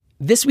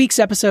This week's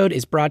episode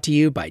is brought to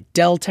you by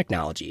Dell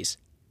Technologies.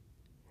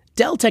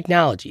 Dell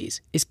Technologies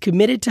is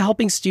committed to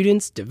helping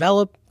students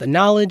develop the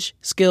knowledge,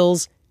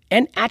 skills,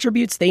 and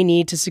attributes they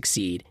need to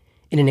succeed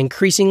in an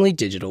increasingly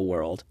digital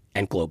world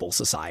and global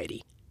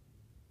society.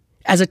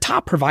 As a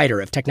top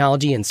provider of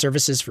technology and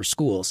services for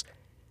schools,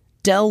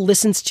 Dell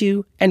listens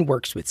to and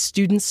works with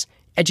students,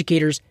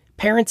 educators,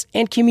 parents,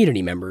 and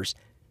community members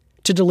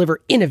to deliver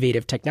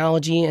innovative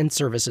technology and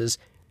services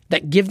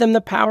that give them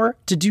the power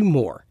to do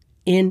more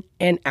in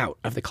and out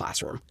of the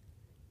classroom.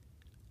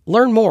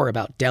 Learn more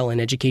about Dell in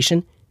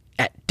education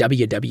at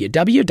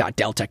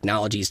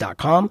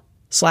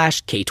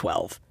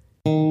www.delltechnologies.com/K12.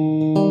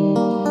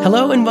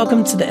 Hello and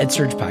welcome to the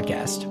EdSurge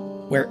podcast,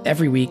 where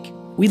every week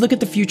we look at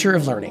the future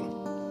of learning.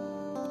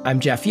 I'm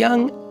Jeff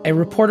Young, a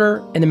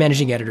reporter and the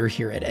managing editor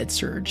here at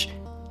EdSurge.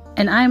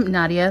 And I'm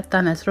Nadia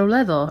Tames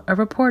Robledo, a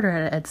reporter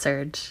at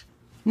EdSurge.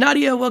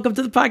 Nadia, welcome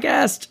to the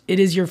podcast. It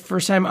is your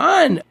first time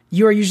on.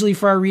 You are usually,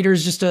 for our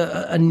readers, just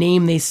a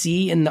name they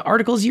see in the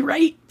articles you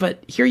write,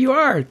 but here you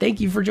are.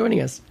 Thank you for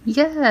joining us.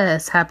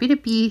 Yes, happy to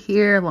be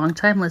here.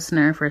 Long-time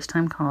listener,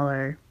 first-time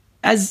caller.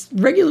 As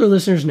regular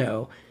listeners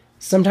know,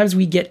 sometimes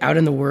we get out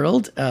in the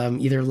world,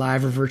 either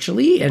live or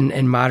virtually,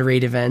 and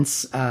moderate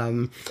events.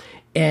 And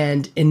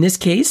in this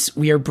case,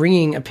 we are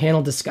bringing a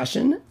panel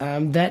discussion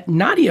that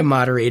Nadia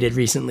moderated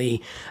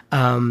recently.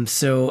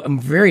 So I'm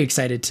very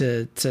excited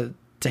to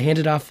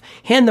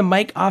hand the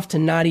mic off to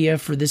Nadia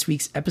for this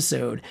week's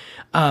episode.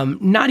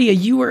 Nadia,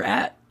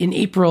 in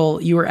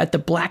April, you were at the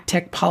Black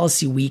Tech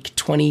Policy Week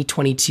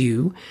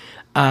 2022,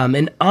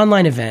 an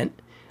online event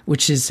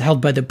which is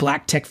held by the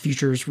Black Tech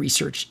Futures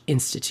Research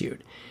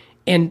Institute.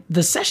 And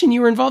the session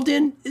you were involved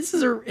in,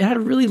 it had a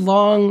really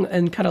long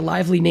and kind of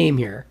lively name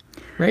here,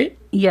 right?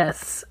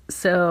 Yes.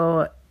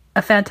 So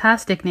a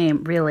fantastic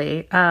name,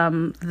 really.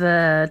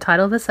 The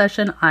title of the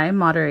session I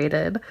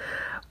moderated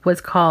was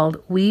called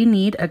 "We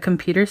Need a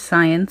Computer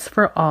Science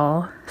for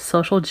All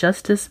Social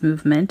Justice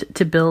Movement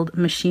to Build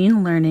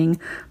Machine Learning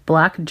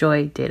Black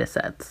Joy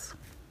Datasets."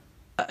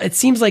 It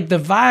seems like the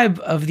vibe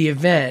of the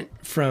event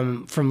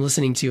from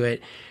listening to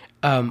it,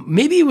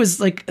 maybe it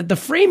was like the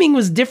framing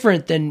was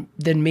different than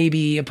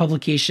maybe a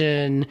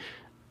publication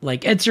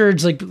like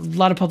EdSurge. Like a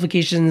lot of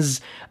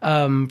publications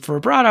for a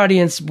broad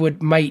audience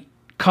might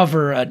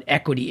cover an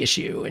equity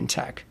issue in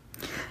tech.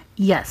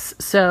 Yes.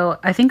 So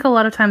I think a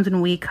lot of times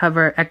when we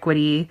cover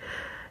equity,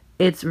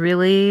 it's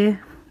really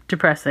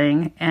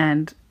depressing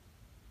and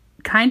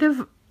kind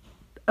of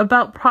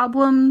about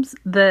problems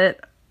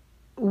that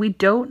we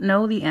don't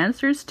know the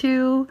answers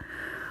to.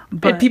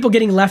 But people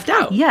getting left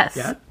out. Yes,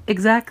 yeah.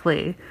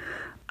 Exactly.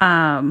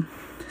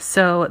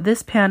 So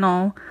this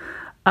panel,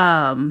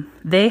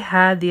 they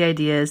had the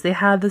ideas, they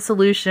had the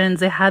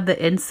solutions, they had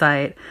the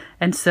insight.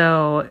 And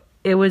so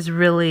it was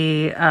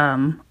really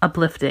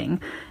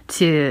uplifting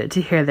to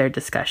hear their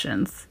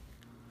discussions.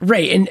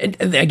 Right. And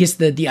I guess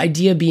the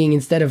idea being,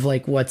 instead of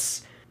like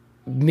what's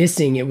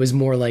missing, it was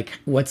more like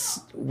what's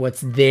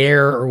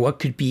there, or what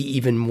could be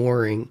even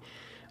more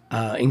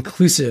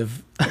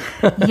inclusive.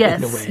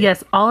 Yes. In a way.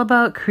 Yes. All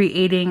about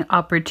creating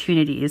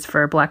opportunities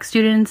for Black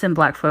students and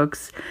Black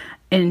folks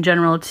in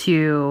general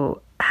to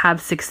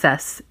have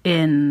success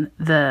in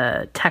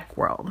the tech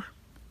world.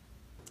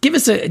 Give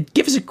us a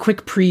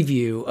quick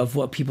preview of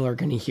what people are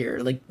going to hear,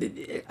 like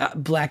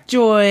Black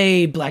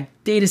Joy, Black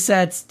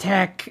Datasets,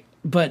 tech.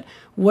 But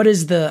what are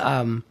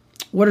some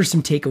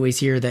takeaways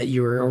here that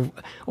you were,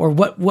 or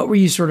what were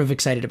you sort of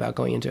excited about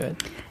going into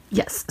it?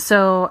 Yes,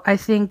 so I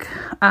think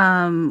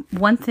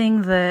one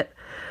thing that,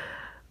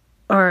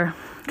 or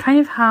kind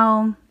of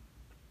how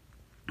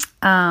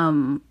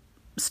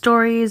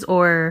stories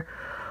or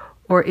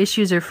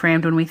issues are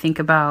framed when we think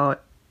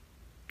about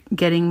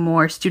getting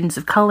more students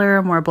of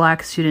color, more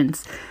Black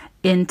students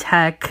in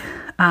tech.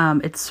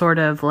 It's sort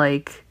of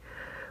like,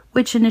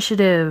 which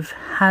initiative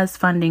has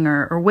funding,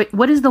 or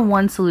what is the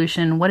one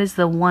solution? What is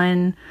the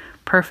one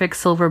perfect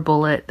silver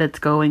bullet that's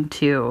going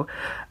to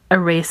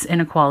erase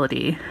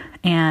inequality?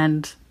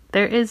 And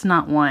there is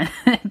not one,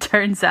 it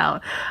turns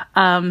out.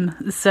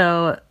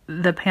 So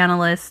the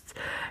panelists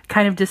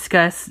kind of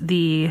discuss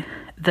the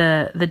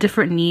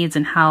different needs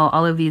and how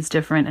all of these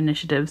different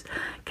initiatives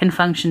can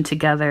function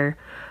together.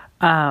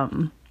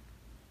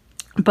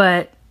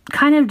 But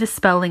kind of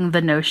dispelling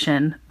the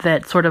notion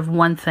that sort of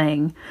one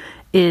thing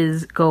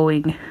is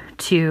going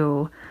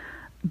to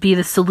be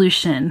the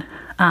solution,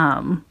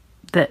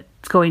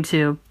 that's going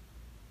to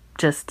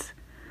just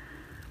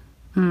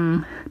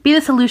be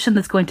the solution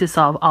that's going to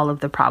solve all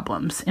of the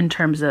problems in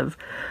terms of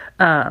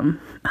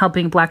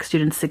helping Black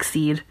students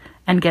succeed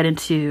and get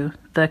into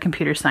the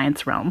computer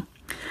science realm.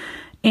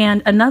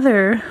 And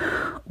another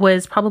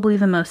was probably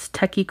the most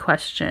techie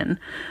question,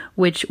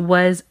 which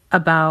was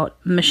about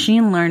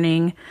machine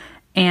learning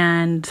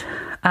and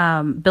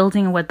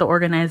building what the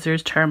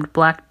organizers termed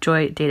Black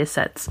Joy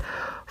datasets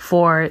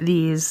for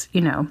these,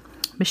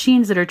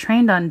 machines that are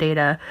trained on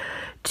data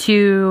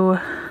to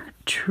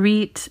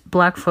treat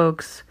Black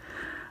folks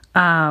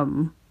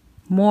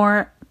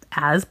more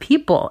as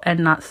people and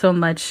not so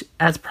much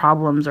as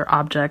problems or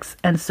objects.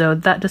 And so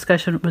that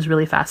discussion was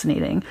really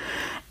fascinating,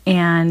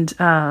 and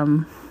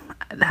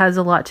it has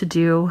a lot to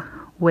do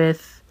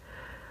with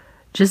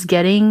just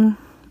getting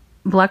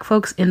Black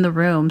folks in the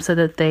room so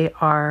that they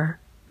are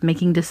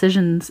making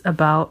decisions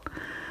about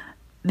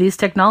these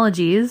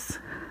technologies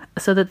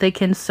so that they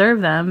can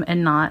serve them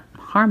and not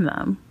harm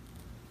them.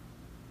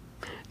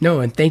 No,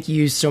 and thank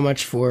you so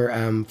much for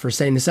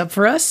setting this up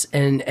for us.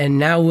 And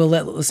now we'll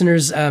let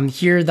listeners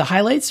hear the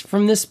highlights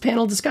from this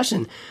panel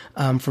discussion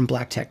from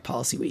Black Tech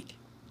Policy Week.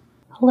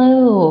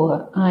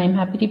 Hello, I'm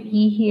happy to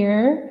be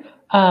here.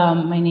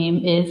 My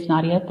name is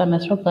Nadia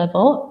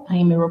Thames-Robledo. I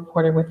am a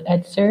reporter with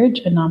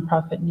EdSurge, a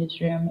nonprofit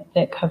newsroom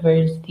that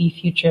covers the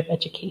future of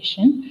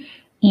education,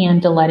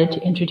 and delighted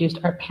to introduce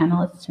our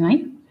panelists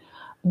tonight.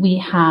 We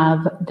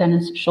have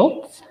Dennis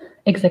Schultz,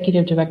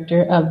 Executive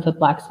Director of the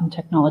Blacks in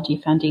Technology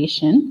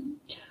Foundation,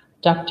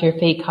 Dr.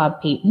 Faye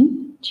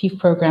Cobb-Payton, Chief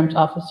Programs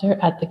Officer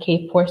at the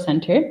K4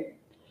 Center,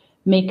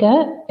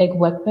 Meka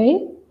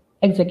Egwekwe,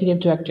 Executive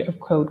Director of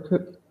Code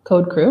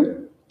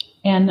Crew,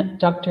 and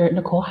Dr.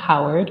 Nicole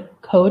Howard,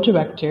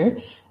 Co-Director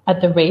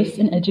at the Race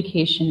and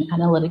Education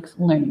Analytics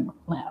Learning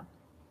Lab.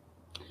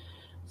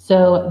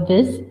 So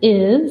this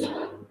is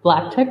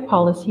Black Tech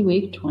Policy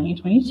Week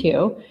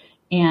 2022.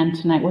 And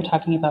tonight we're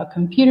talking about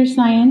computer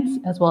science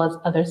as well as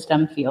other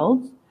STEM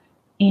fields.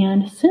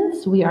 And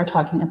since we are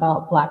talking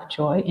about Black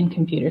joy in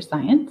computer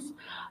science,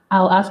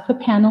 I'll ask the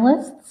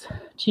panelists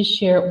to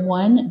share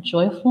one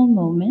joyful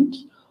moment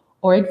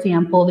or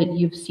example that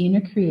you've seen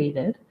or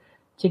created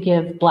to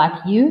give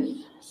Black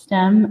youth,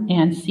 STEM,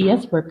 and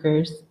CS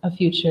workers a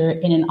future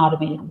in an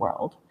automated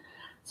world.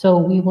 So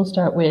we will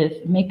start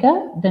with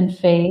Meka, then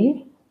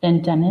Faye,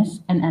 then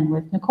Dennis, and end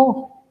with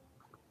Nicole.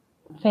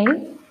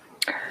 Faye?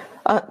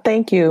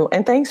 Thank you.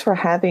 And thanks for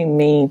having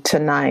me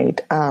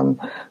tonight.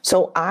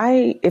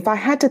 If I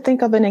had to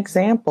think of an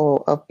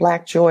example of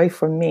Black joy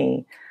for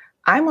me,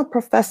 I'm a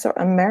professor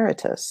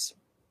emeritus.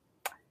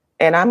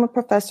 And I'm a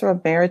professor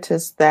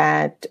emeritus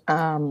that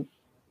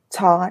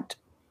taught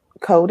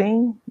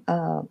coding,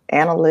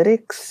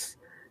 analytics,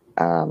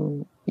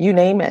 you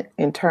name it,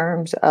 in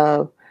terms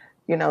of,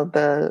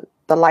 the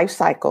life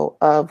cycle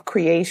of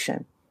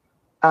creation,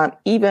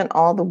 even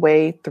all the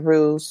way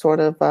through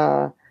sort of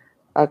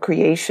a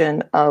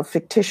creation of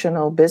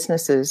fictional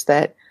businesses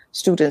that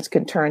students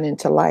can turn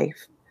into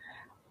life.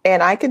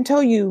 And I can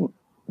tell you,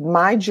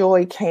 my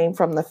joy came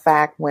from the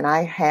fact when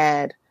I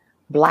had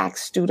Black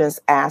students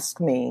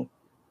ask me,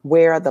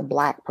 where are the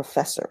Black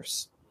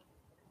professors?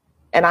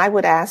 And I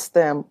would ask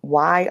them,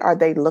 why are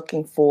they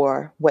looking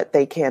for what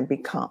they can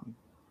become?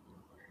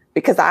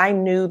 Because I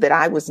knew that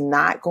I was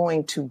not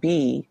going to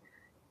be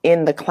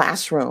in the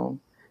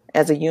classroom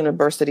as a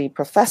university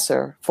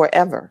professor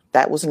forever.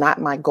 That was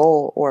not my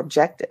goal or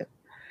objective.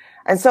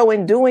 And so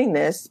in doing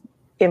this,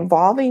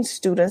 involving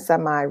students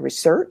in my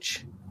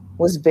research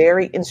was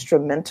very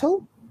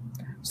instrumental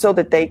so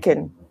that they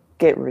can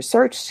get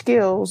research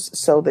skills,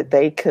 so that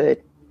they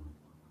could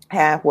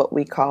have what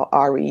we call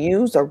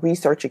REUs, or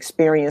research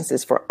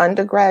experiences for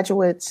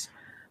undergraduates,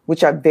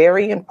 which are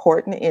very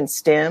important in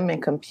STEM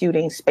and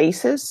computing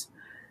spaces.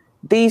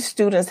 These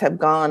students have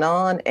gone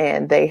on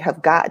and they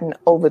have gotten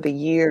over the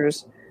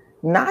years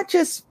not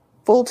just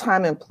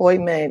full-time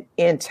employment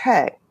in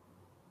tech.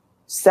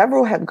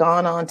 Several have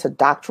gone on to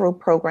doctoral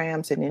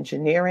programs in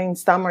engineering.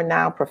 Some are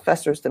now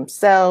professors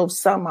themselves.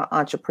 Some are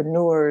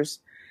entrepreneurs.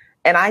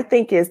 And I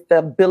think it's the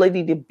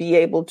ability to be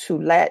able to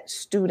let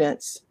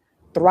students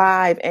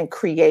thrive and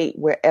create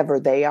wherever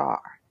they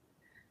are.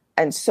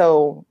 And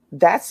so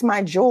that's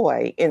my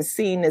joy in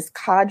seeing this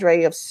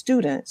cadre of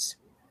students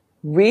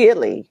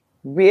really,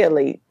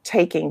 really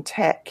taking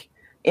tech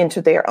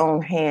into their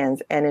own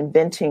hands and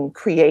inventing,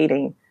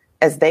 creating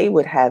as they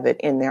would have it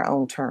in their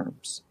own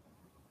terms.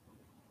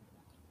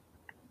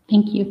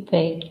 Thank you,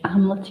 Faye.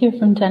 Let's hear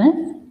from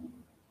Dennis.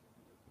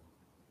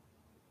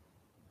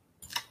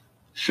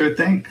 Sure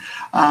thing.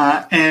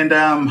 Like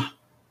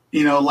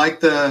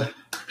the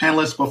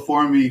panelists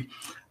before me,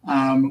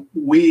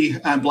 we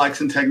at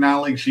Blacks in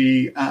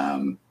Technology,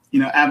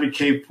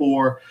 advocate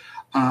for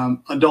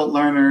adult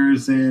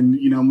learners and,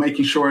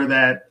 making sure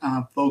that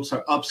folks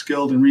are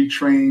upskilled and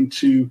retrained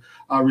to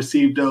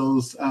receive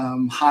those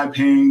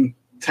high-paying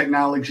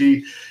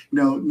technology,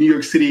 New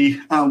York City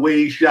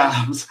wage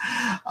jobs.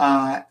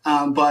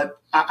 But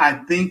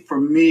I think for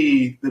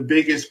me, the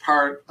biggest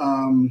part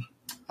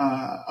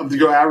of the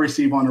joy I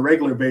receive on a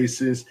regular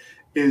basis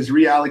is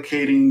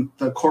reallocating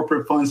the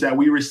corporate funds that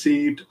we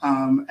received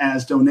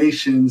as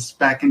donations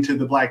back into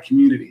the Black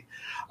community.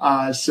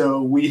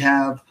 So we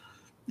have,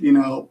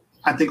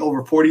 I think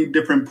over 40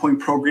 different point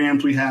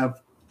programs. We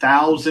have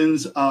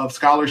thousands of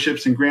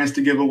scholarships and grants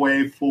to give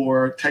away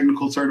for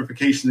technical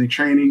certifications and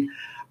training.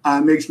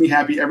 It makes me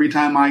happy every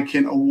time I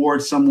can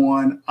award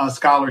someone a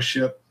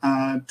scholarship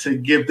to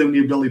give them the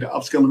ability to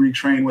upskill and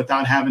retrain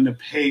without having to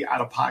pay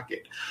out of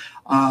pocket.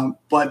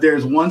 But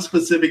there's one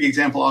specific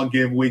example I'll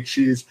give, which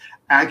is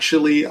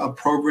actually a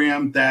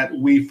program that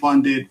we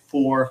funded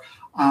for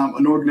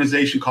an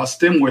organization called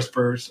STEM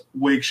Whispers,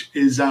 which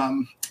is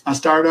a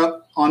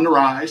startup on the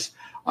rise,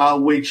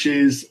 which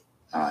is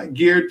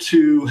geared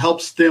to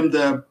help stem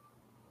the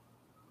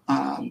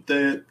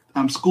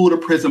school to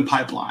prison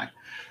pipeline.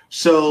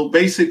 So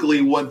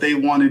basically what they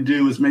want to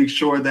do is make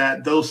sure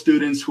that those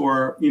students who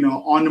are,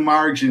 on the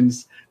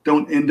margins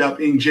don't end up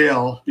in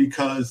jail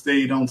because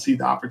they don't see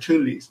the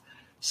opportunities.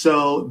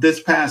 So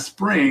this past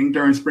spring,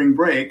 during spring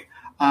break,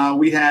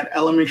 we had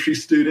elementary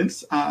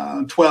students,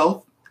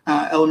 12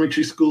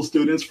 elementary school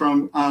students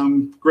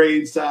from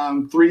grades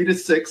 3 to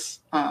 6.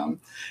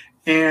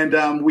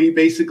 And we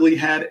basically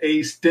had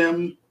a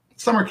STEM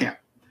summer camp.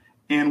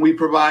 And we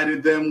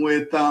provided them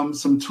with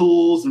some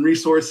tools and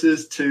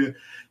resources to,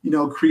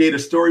 create a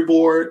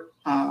storyboard,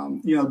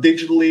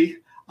 digitally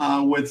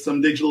with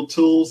some digital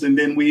tools. And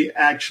then we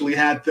actually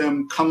had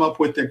them come up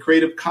with their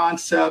creative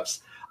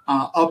concepts,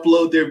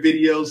 upload their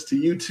videos to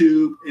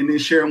YouTube, and then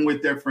share them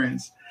with their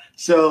friends.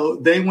 So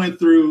they went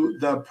through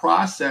the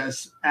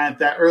process at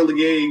that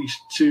early age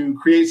to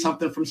create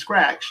something from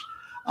scratch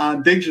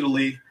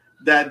digitally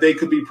that they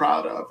could be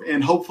proud of.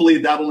 And hopefully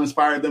that'll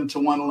inspire them to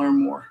want to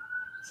learn more.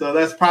 So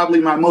that's probably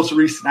my most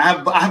recent. I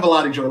have a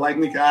lot of joy. Like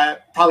Mika, I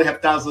probably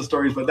have thousands of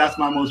stories, but that's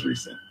my most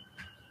recent.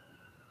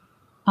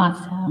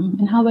 Awesome.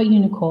 And how about you,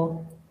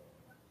 Nicole?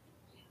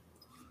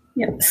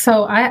 Yeah,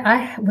 so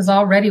I was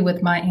all ready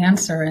with my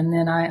answer, and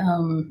then I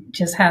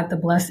just had the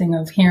blessing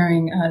of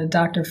hearing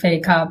Dr. Faye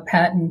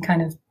Cobb-Patton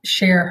kind of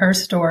share her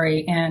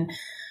story. And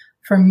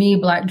for me,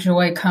 Black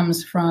joy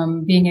comes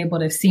from being able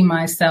to see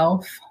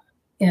myself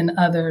in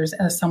others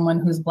as someone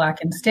who's Black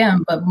in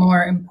STEM, but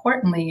more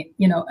importantly,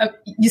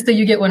 so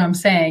you get what I'm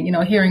saying,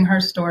 hearing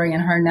her story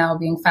and her now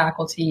being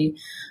faculty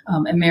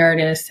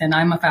emeritus, and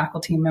I'm a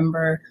faculty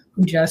member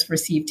who just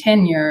received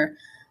tenure,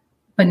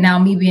 but now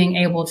me being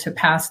able to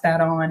pass that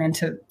on and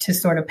to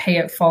sort of pay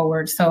it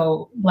forward.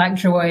 So Black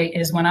joy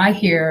is when I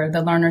hear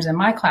the learners in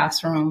my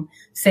classroom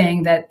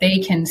saying that they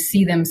can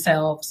see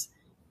themselves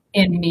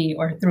in me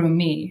or through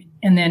me.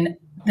 And then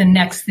the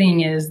next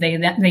thing is they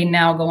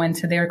now go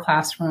into their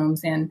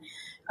classrooms, and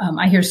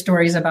I hear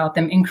stories about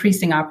them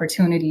increasing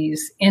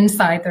opportunities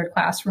inside their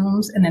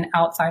classrooms and then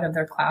outside of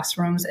their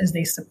classrooms as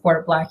they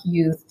support Black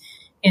youth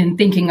in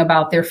thinking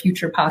about their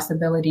future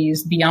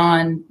possibilities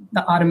beyond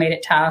the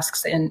automated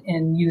tasks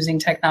and using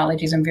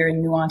technologies in very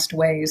nuanced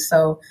ways.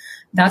 So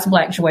that's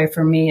Black joy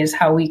for me, is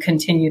how we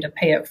continue to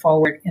pay it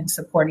forward and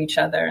support each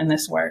other in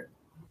this work.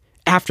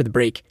 After the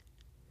break,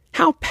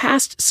 how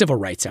past civil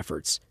rights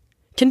efforts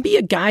can be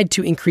a guide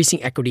to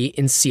increasing equity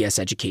in CS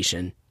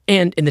education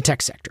and in the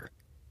tech sector.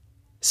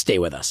 Stay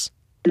with us.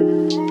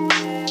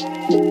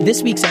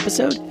 This week's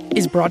episode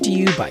is brought to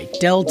you by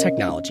Dell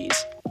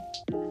Technologies.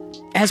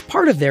 As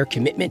part of their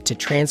commitment to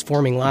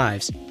transforming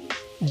lives,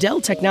 Dell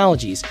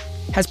Technologies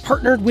has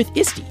partnered with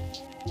ISTE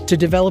to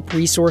develop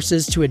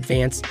resources to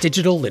advance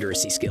digital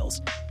literacy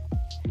skills.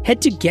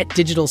 Head to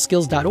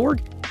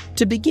getdigitalskills.org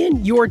to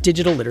begin your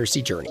digital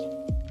literacy journey.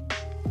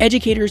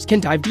 Educators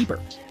can dive deeper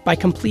by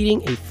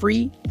completing a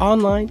free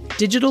online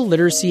digital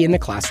literacy in the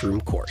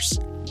classroom course.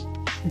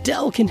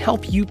 Dell can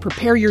help you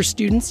prepare your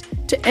students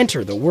to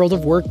enter the world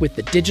of work with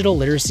the digital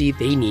literacy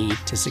they need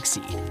to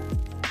succeed.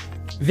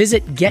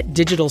 Visit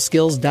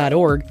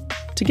getdigitalskills.org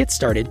to get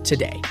started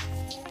today.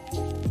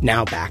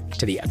 Now back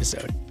to the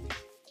episode.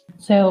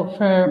 So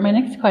for my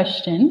next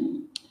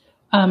question,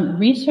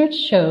 research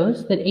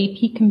shows that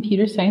AP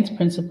computer science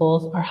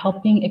principals are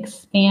helping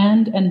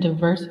expand and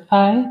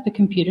diversify the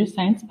computer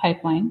science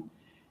pipeline.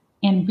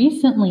 And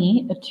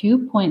recently, a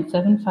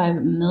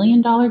 $2.75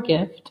 million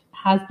gift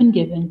has been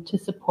given to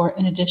support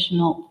an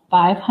additional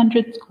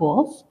 500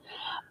 schools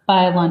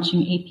by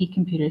launching AP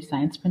computer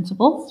science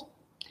principals.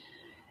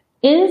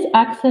 Is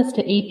access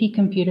to AP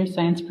computer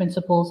science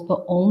principals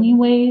the only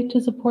way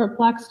to support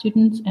Black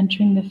students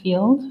entering the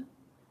field?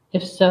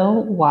 If so,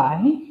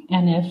 why?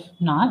 And if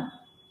not,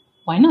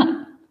 why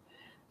not?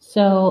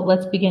 So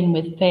let's begin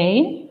with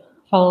Faye,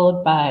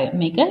 followed by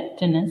Mika,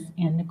 Dennis,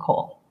 and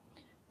Nicole.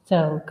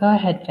 So go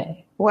ahead,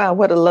 Faye. Wow,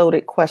 what a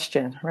loaded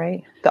question,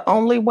 right? The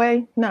only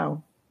way?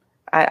 No.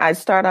 I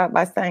start out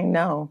by saying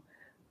no.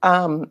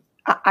 I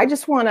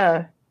want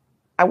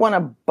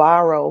to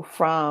borrow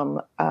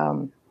from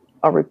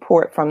a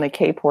report from the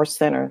Kapor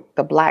Center,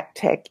 the Black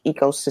Tech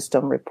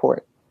Ecosystem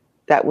Report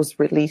that was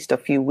released a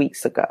few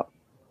weeks ago.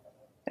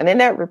 And in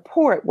that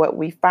report, what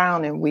we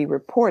found, and we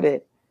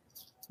reported,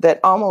 that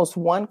almost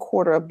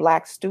 1/4 of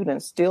Black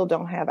students still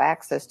don't have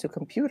access to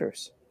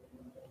computers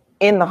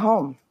in the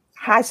home,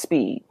 high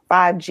speed,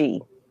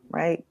 5G,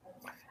 right?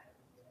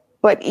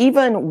 But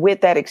even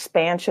with that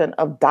expansion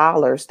of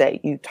dollars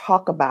that you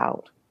talk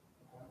about,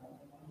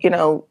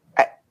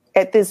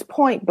 at this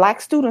point,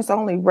 Black students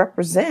only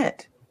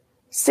represent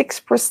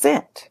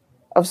 6%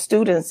 of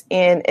students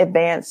in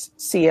advanced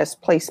CS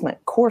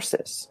placement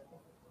courses.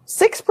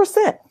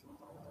 6%,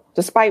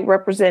 despite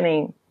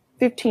representing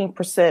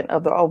 15%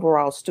 of the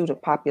overall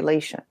student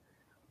population.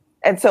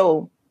 And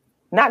so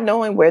not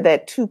knowing where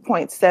that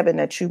 2.7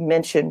 that you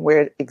mentioned,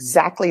 where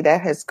exactly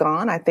that has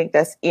gone, I think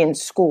that's in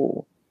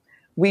school.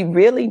 we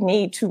really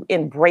need to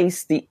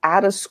embrace the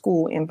out of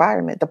school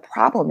environment. The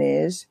problem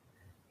is,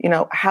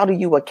 how do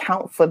you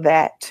account for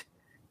that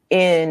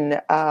in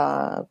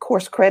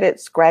course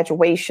credits,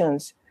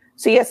 graduations?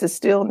 CS is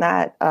still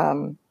not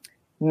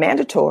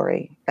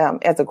mandatory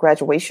as a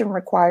graduation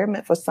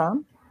requirement for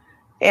some.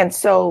 And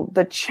so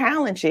the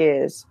challenge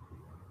is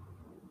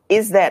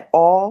that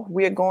all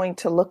we're going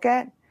to look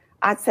at?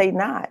 I'd say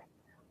not.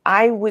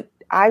 I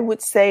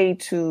would say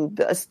to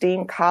the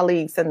esteemed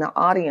colleagues in the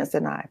audience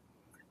and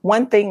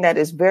one thing that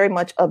is very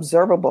much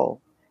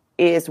observable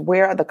is,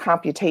 where are the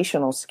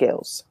computational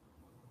skills?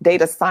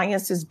 Data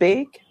science is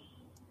big.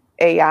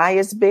 AI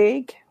is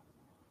big.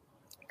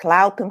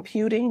 Cloud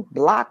computing,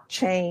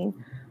 blockchain.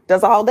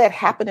 Does all that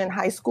happen in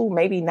high school?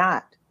 Maybe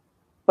not.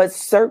 But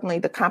certainly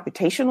the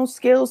computational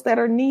skills that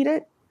are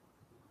needed.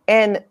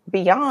 And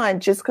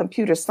beyond just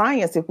computer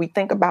science, if we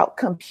think about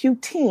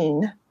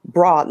computing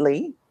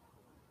broadly,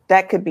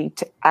 that could be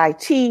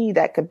IT,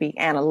 that could be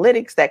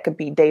analytics, that could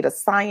be data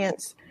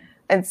science.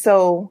 And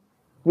so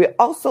we're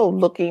also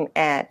looking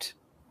at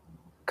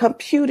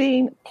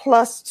computing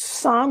plus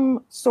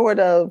some sort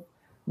of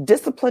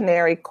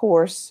disciplinary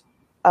course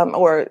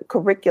or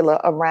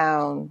curricula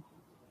around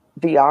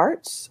the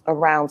arts,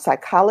 around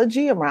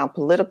psychology, around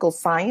political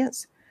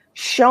science,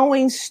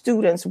 showing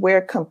students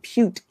where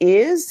compute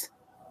is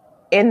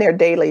in their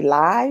daily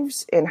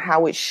lives and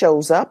how it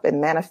shows up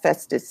and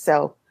manifests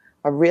itself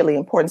are really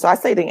important. So I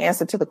say the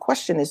answer to the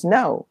question is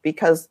no,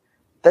 because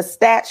the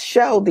stats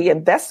show the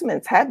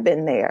investments have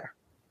been there,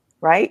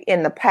 right,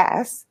 in the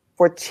past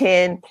for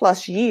 10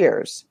 plus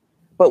years,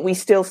 but we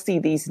still see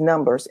these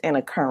numbers in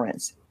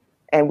occurrence.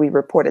 And we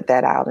reported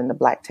that out in the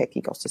Black Tech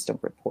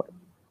Ecosystem Report.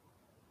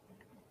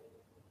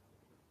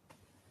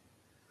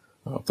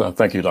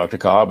 Thank you, Dr.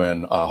 Cobb,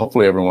 and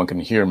hopefully everyone can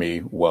hear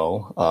me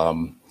well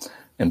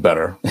and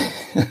better.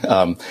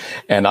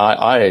 And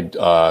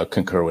I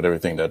concur with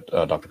everything that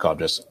Dr. Cobb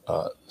just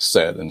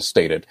said and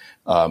stated.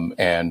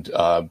 It's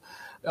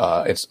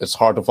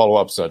hard to follow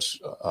up such,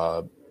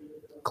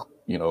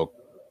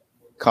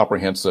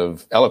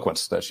 comprehensive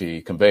eloquence that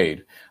she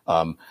conveyed.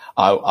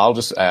 I'll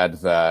just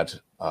add that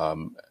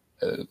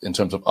in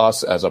terms of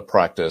us as a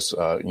practice,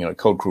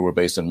 Code Crew, we're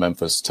based in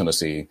Memphis,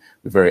 Tennessee.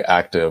 We're very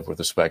active with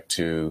respect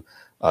to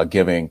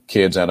giving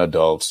kids and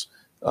adults,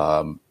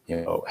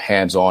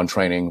 hands-on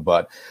training.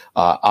 But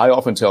I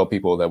often tell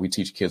people that we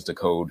teach kids to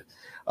code.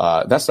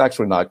 That's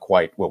actually not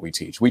quite what we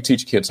teach. We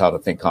teach kids how to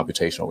think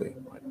computationally.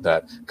 Right?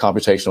 That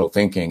computational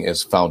thinking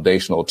is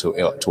foundational to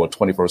a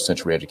 21st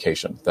century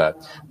education. That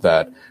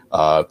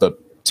the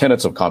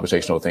tenets of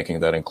computational thinking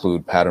that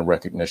include pattern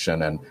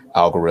recognition and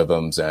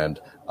algorithms and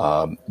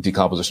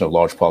decomposition of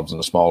large problems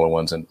into smaller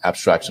ones and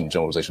abstraction and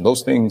generalization.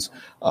 Those things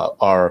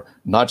are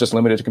not just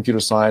limited to computer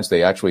science.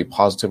 They actually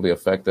positively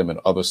affect them in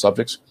other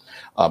subjects.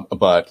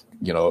 But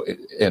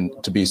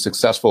to be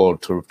successful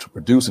to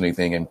produce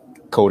anything in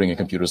coding and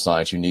computer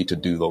science, you need to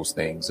do those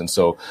things. And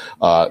so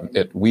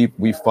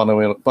we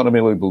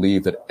fundamentally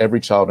believe that every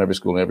child in every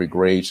school in every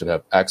grade should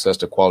have access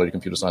to quality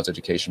computer science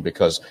education,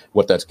 because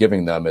what that's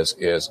giving them is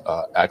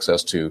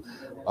access to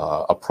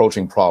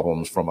approaching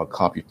problems from a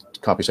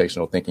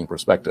computational thinking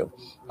perspective.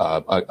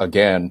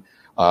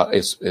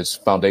 It's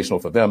foundational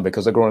for them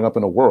because they're growing up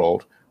in a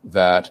world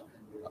that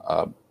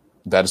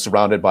is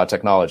surrounded by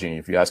technology.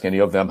 If you ask any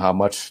of them how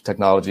much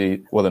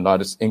technology, whether or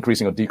not it's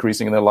increasing or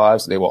decreasing in their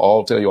lives, they will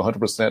all tell you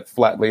 100%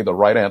 flatly the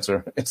right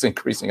answer. It's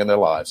increasing in their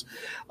lives.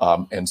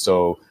 And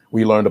so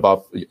we learned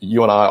about,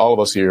 you and I, all of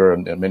us here,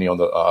 and many on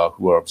the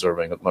who are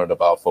observing, learned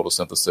about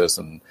photosynthesis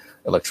and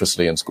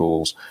electricity in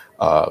schools.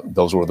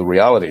 Those were the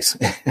realities,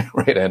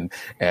 right? And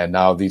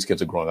now these kids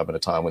are growing up in a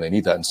time when they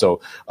need that. And so,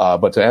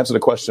 but to answer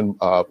the question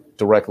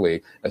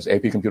directly, is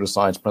AP Computer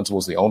Science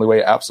principles the only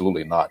way?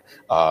 Absolutely not.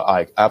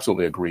 I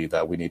absolutely agree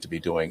that we need to be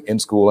doing in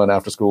school and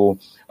after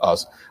school.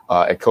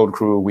 At Code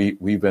Crew,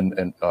 we've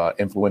been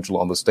influential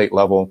on the state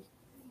level.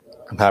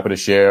 I'm happy to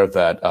share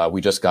that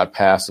we just got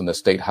passed in the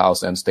State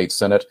House and State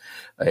Senate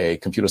a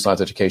computer science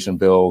education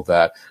bill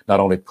that not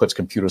only puts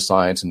computer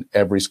science in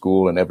every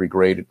school and every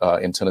grade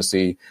in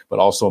Tennessee, but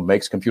also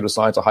makes computer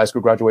science a high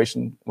school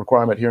graduation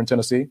requirement here in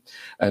Tennessee.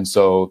 And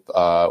so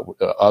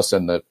us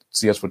and the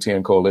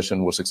CS4TN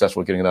Coalition were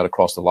successful in getting that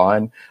across the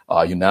line,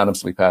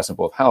 unanimously passed in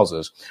both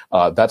houses.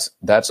 That's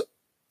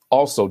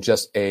also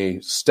just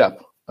a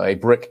step, a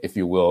brick, if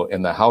you will,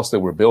 in the house that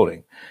we're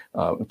building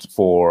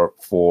for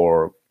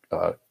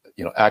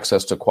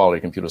access to quality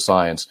computer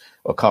science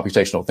or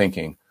computational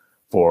thinking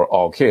for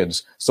all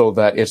kids, so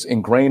that it's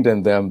ingrained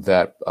in them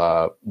that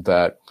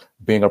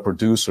being a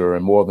producer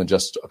and more than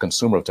just a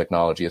consumer of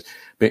technology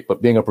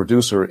but being a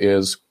producer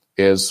is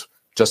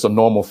just a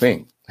normal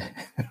thing,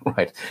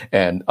 right?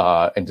 And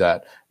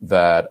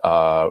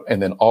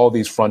then all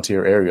these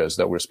frontier areas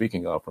that we're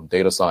speaking of, from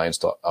data science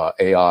to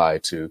AI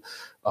to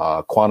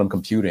quantum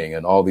computing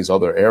and all these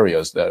other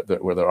areas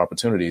where there are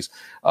opportunities,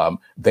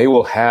 they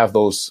will have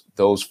those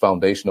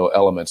foundational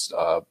elements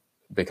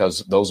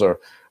because those are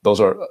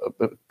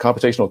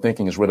computational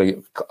thinking is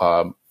really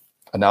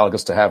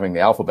analogous to having the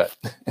alphabet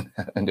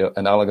and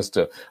analogous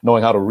to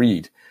knowing how to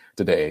read.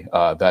 today.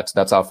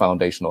 That's how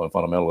foundational and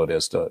fundamental it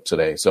is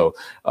today. So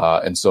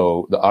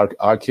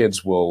our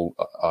kids will,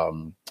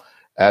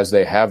 as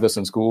they have this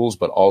in schools,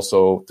 but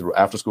also through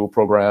after school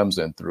programs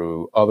and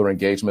through other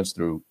engagements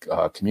through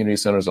community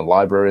centers and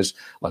libraries,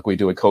 like we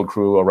do at Code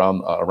Crew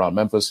around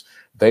Memphis,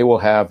 they will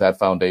have that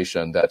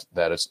foundation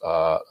that is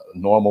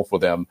normal for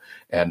them.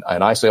 And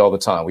I say all the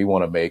time, we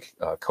want to make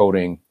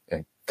coding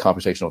and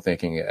computational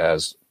thinking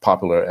as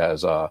popular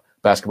as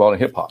basketball and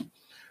hip hop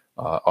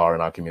are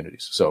in our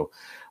communities. So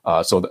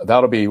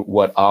that'll be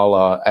what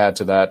I'll add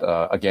to that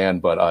again.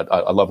 But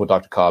I love what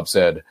Dr. Cobb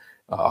said,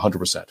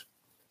 100%.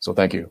 So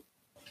thank you.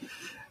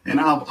 And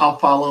I'll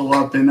follow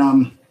up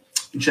and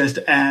just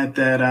add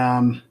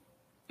that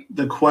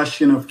the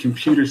question of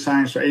computer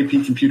science, or AP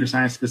computer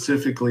science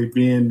specifically,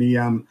 being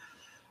the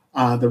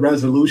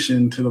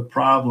resolution to the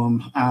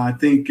problem, I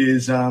think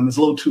is a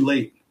little too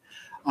late.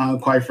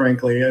 Quite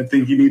frankly, I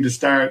think you need to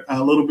start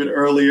a little bit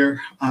earlier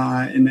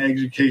in the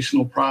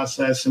educational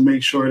process and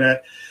make sure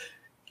that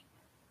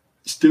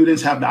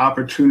students have the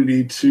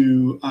opportunity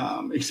to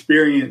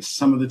experience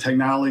some of the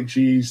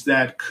technologies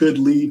that could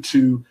lead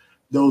to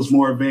those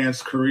more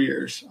advanced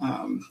careers.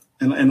 And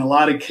in a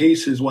lot of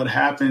cases, what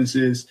happens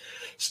is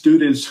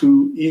students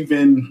who,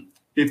 even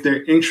if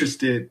they're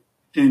interested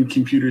in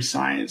computer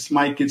science,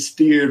 might get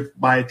steered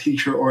by a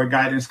teacher or a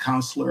guidance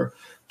counselor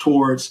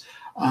towards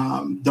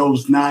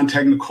those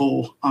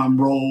non-technical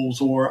roles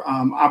or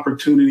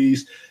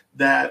opportunities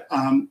that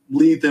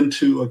lead them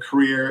to a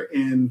career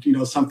in,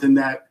 something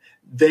that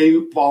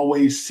they've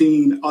always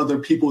seen other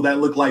people that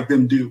look like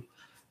them do.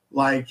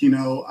 Like,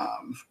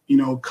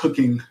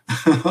 cooking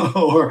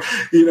or,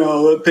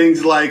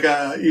 things like,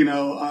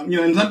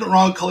 and nothing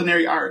wrong with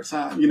culinary arts,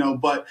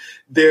 but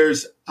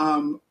there's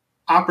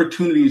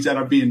opportunities that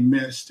are being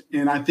missed.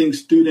 And I think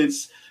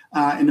students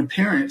and the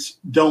parents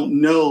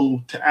don't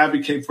know to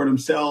advocate for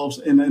themselves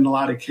in a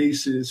lot of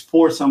cases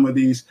for some of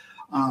these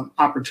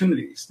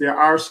opportunities. There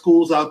are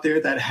schools out there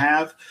that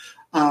have,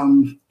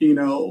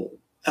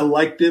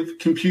 elective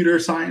computer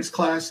science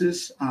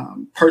classes.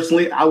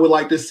 Personally, I would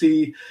like to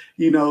see,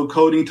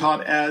 coding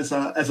taught as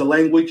a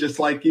language, just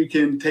like you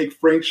can take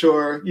French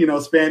or,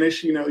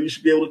 Spanish. You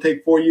should be able to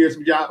take 4 years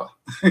of Java.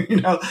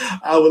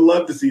 I would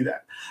love to see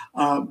that.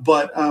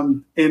 But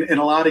in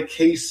a lot of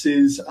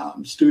cases,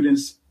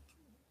 students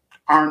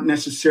aren't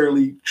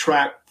necessarily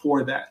tracked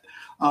for that.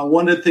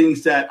 One of the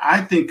things that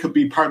I think could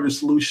be part of the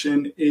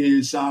solution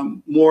is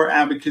more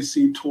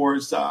advocacy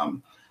towards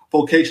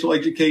vocational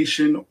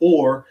education,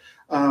 or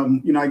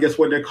I guess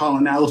what they're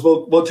calling now is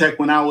VOTEC.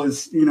 When I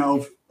was,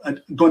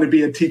 going to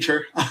be a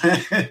teacher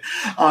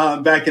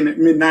back in the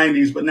mid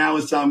 90s, but now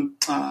it's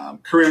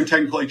career and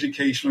technical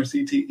education, or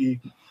CTE.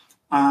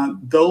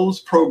 Those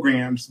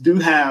programs do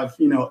have,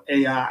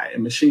 AI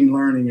and machine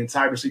learning and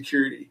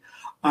cybersecurity,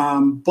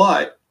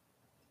 but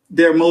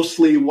they're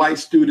mostly white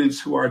students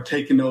who are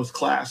taking those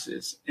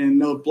classes,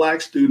 and those Black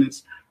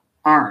students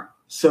aren't.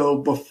 So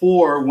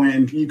before,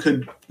 when you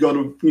could go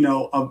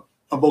to,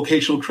 a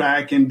vocational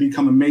track and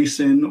become a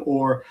mason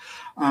or,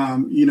 a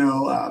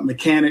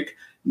mechanic.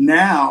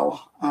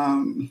 Now,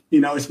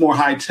 it's more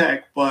high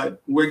tech,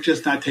 but we're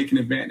just not taking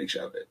advantage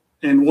of it.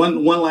 And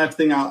one last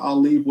thing I'll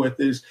leave with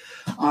is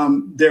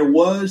there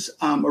was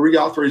a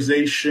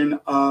reauthorization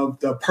of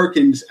the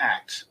Perkins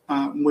Act,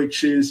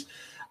 which is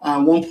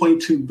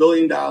 $1.2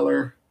 billion,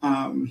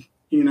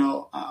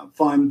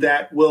 fund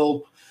that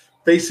will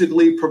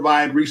basically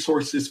provide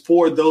resources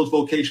for those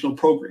vocational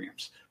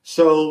programs.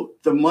 So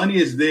the money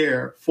is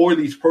there for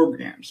these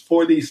programs,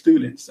 for these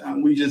students.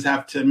 We just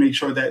have to make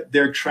sure that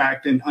they're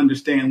tracked and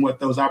understand what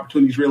those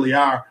opportunities really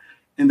are,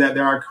 and that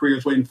there are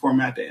careers waiting for them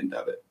at the end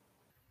of it.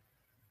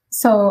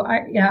 So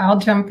I'll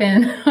jump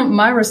in.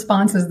 My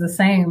response is the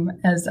same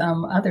as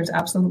others.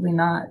 Absolutely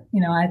not.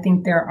 I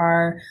think there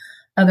are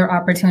other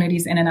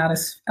opportunities in and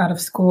out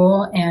of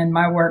school, and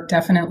my work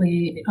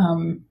definitely,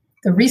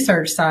 the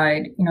research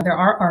side, there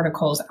are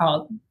articles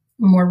out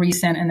more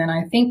recent. And then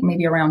I think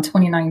maybe around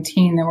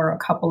 2019, there were a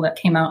couple that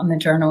came out in the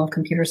Journal of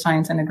Computer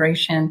Science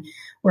Integration,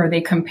 where they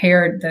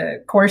compared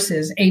the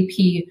courses,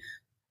 AP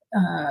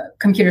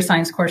computer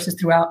science courses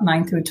throughout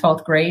 9th through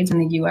 12th grades in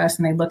the US.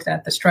 And they looked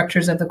at the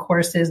structures of the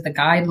courses, the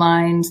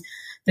guidelines,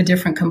 the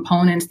different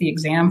components, the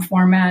exam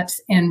formats,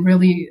 and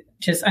really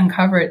just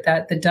uncovered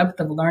that the depth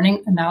of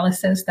learning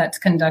analysis that's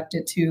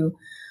conducted to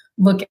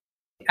look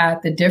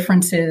at the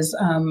differences,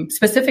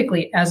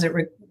 specifically as it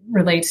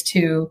relates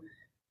to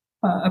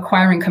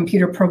acquiring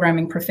computer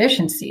programming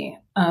proficiency,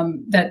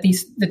 that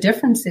the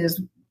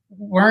differences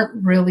weren't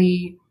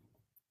really,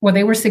 well,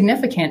 they were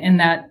significant in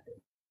that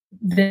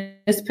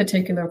this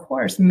particular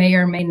course may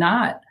or may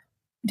not,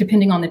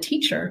 depending on the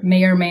teacher,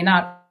 may or may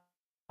not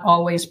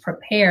always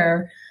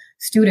prepare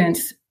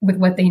students with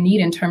what they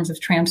need in terms of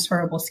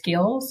transferable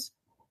skills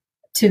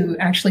to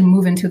actually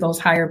move into those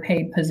higher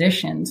paid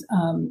positions.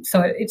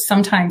 So it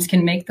sometimes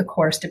can make the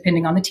course,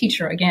 depending on the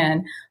teacher,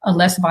 again, a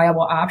less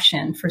viable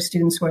option for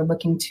students who are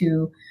looking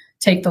to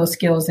take those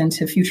skills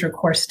into future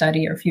course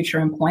study or future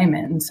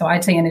employment. And so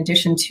I'd say in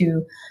addition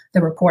to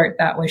the report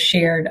that was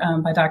shared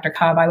by Dr.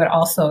 Cobb, I would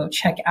also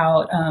check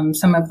out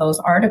some of those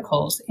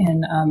articles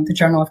in the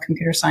Journal of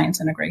Computer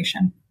Science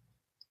Integration.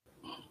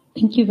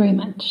 Thank you very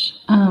much.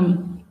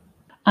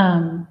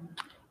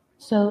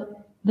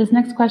 So this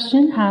next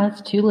question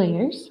has 2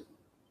 layers.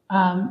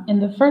 In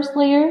the first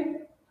layer,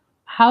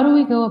 how do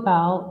we go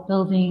about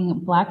building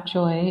Black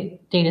Joy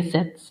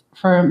datasets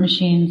for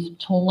machines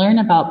to learn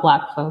about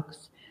Black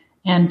folks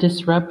and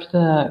disrupt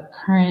the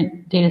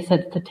current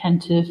datasets that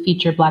tend to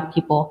feature Black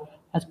people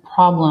as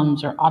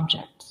problems or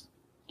objects?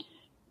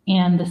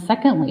 And the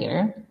second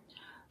layer,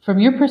 from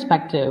your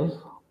perspective,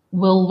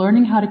 will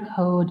learning how to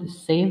code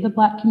save the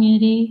Black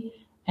community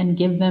and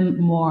give them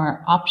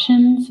more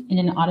options in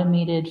an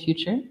automated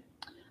future?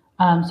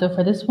 So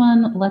for this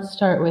one, let's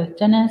start with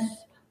Dennis,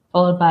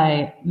 followed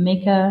by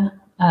Micah,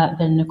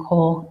 then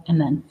Nicole, and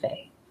then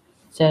Faye.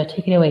 So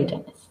take it away,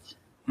 Dennis.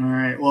 All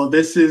right. Well,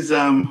 this is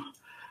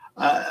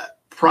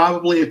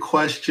probably a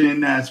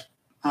question that's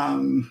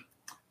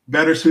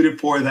better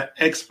suited for the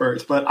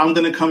experts, but I'm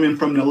going to come in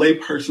from the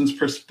layperson's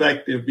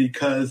perspective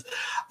because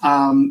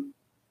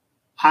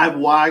I've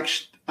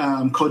watched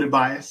Coded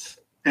Bias.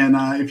 And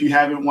if you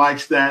haven't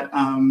watched that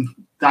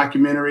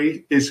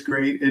documentary, it's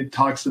great. It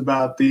talks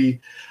about the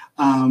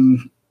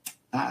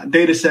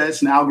data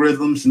sets and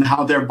algorithms and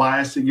how they're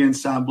biased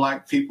against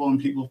Black people and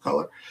people of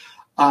color.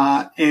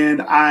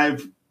 And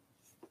I've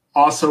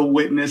also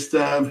witnessed,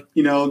 Cambridge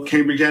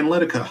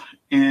Analytica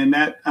and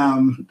that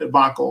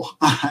debacle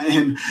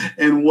and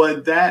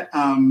what that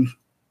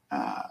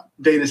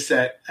data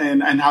set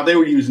and how they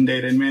were using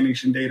data and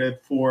managing data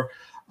for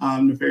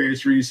the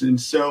various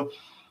reasons. So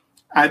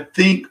I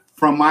think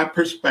from my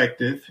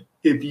perspective,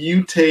 if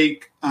you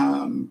take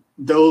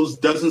those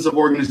dozens of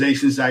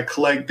organizations that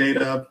collect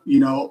data,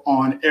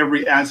 on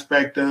every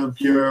aspect of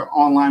your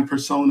online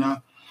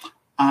persona,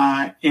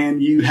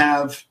 and you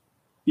have,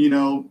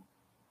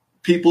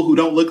 people who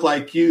don't look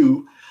like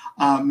you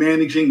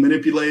managing,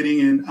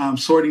 manipulating, and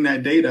sorting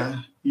that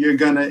data, you're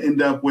going to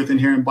end up with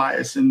inherent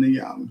bias in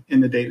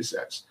the data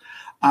sets.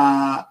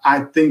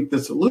 I think the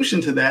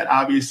solution to that,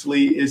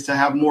 obviously, is to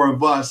have more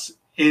of us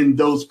in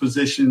those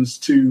positions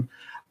to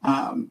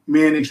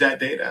manage that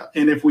data.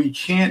 And if we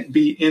can't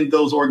be in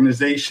those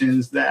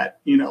organizations that,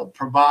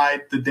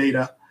 provide the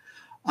data,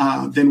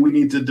 then we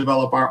need to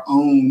develop our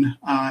own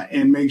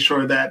and make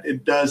sure that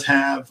it does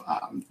have,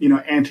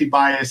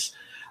 anti-bias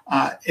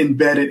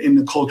embedded in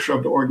the culture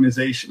of the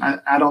organization.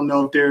 I don't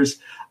know if there's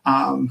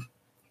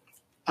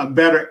a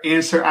better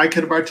answer I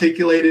could have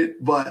articulated,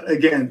 but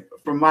again,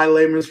 from my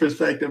layman's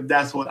perspective,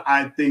 that's what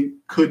I think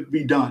could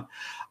be done.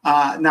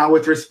 Now,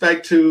 with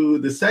respect to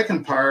the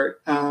second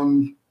part,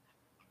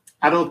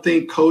 I don't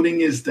think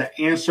coding is the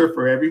answer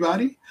for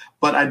everybody,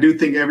 but I do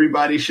think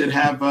everybody should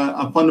have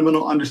a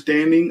fundamental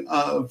understanding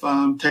of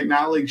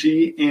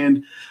technology,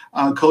 and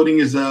coding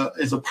is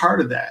a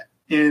part of that.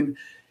 And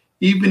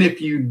even if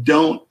you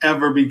don't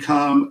ever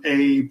become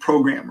a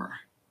programmer,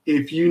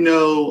 if you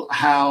know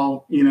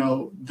how,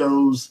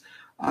 those,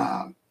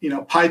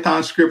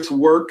 Python scripts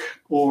work,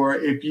 or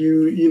if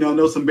you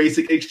know some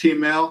basic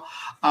HTML,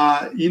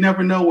 you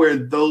never know where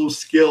those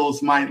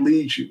skills might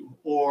lead you,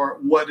 or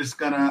what is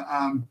going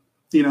to,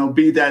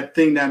 be that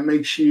thing that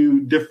makes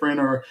you different,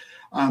 or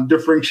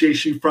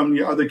differentiates you from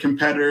your other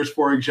competitors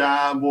for a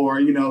job,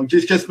 or,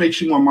 just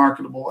makes you more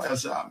marketable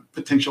as a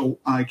potential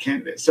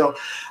candidate. So,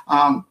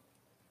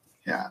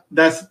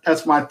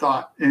 that's my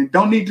thought. And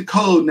don't need to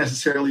code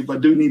necessarily,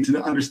 but do need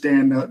to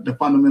understand the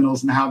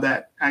fundamentals and how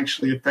that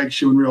actually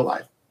affects you in real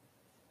life.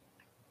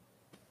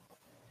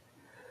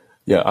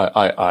 Yeah,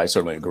 I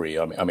certainly agree.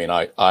 I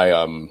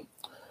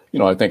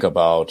think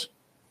about,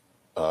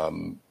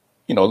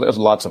 there's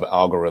lots of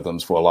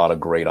algorithms for a lot of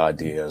great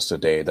ideas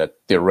today that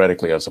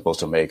theoretically are supposed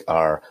to make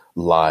our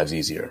lives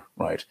easier,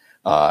 right?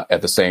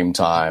 At the same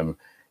time,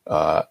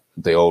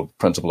 the old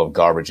principle of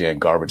garbage in,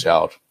 garbage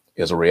out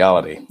is a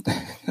reality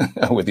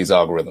with these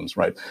algorithms,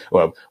 right?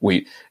 Well,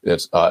 it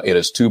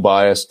is too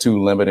biased,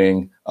 too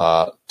limiting,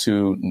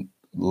 too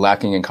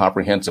lacking in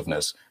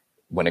comprehensiveness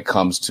when it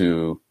comes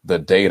to the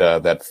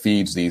data that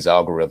feeds these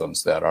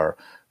algorithms that are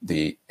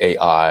the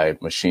AI,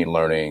 machine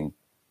learning,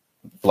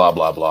 blah,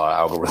 blah, blah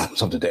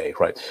algorithms of today,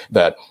 right?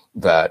 That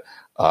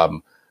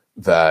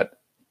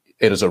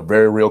it is a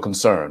very real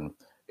concern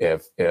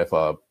if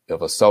a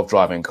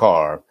self-driving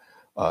car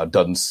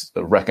doesn't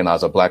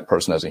recognize a Black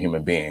person as a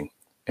human being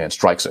and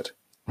strikes it,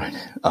 right?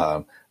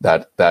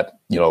 That's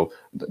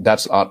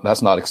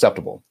not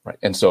acceptable, right?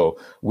 And so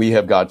we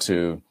have got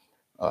to,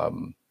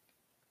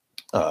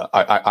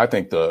 I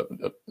think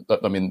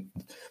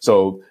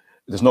so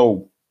there's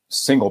no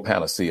single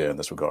panacea in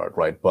this regard,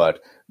 right?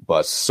 But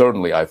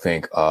certainly I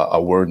think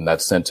a word in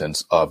that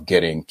sentence of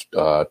getting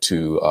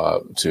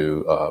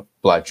to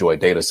Black Joy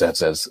data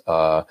sets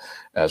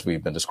as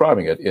we've been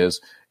describing it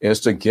is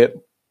to get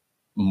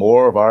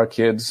more of our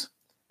kids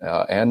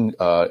and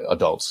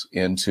adults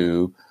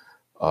into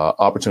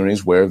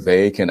opportunities where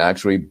they can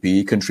actually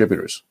be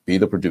contributors, be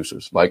the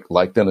producers,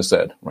 like Dennis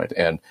said, right?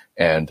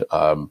 And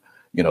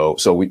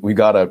so we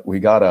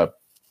gotta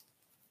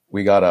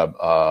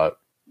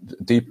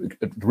deep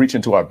reach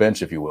into our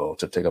bench, if you will,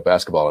 to take a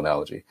basketball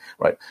analogy,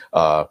 right?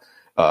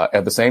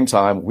 At the same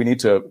time, we need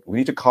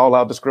to call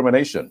out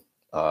discrimination.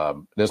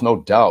 There's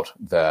no doubt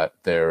that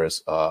there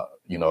is,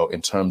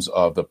 in terms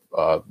of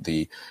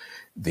the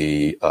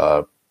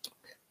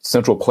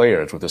central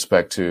players with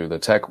respect to the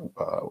tech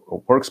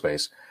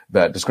workspace,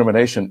 that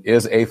discrimination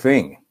is a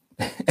thing.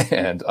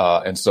 And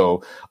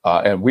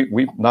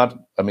we've not,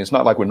 I mean, it's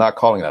not like we're not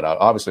calling that out.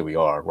 Obviously we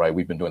are, right?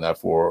 We've been doing that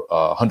for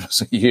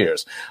hundreds of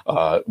years.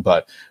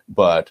 But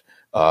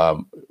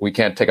we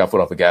can't take our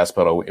foot off the gas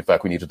pedal. In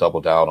fact, we need to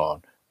double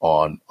down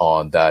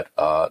on that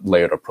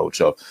layered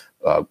approach of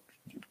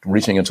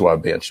reaching into our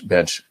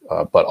bench,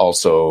 but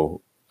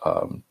also,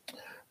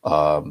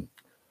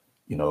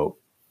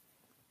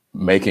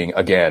 making,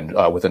 again,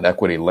 with an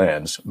equity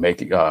lens,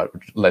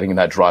 letting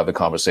that drive the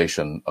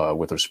conversation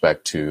with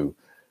respect to,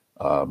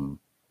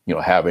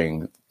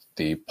 having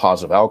the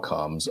positive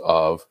outcomes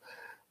of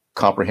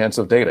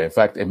comprehensive data. In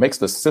fact, it makes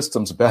the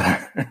systems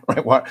better,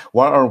 right?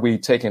 Why aren't we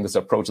taking this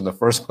approach in the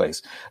first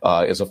place?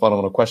 Is a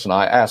fundamental question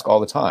I ask all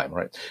the time,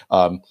 right?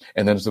 And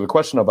then to the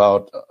question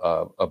about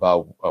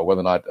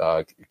whether or not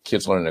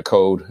kids learning to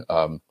code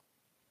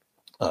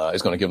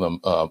is going to give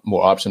them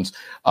more options.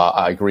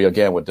 I agree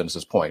again with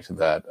Dennis's point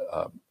that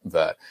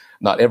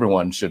not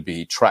everyone should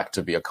be tracked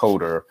to be a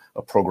coder,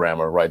 a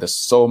programmer, right? There's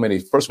so many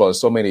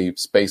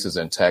spaces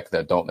in tech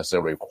that don't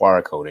necessarily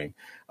require coding,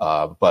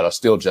 but are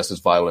still just as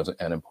vital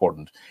and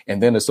important.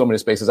 And then there's so many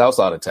spaces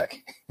outside of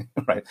tech,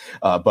 right?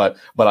 But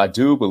I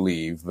do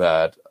believe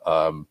that,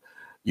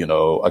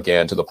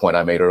 again, to the point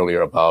I made earlier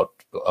about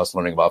us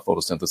learning about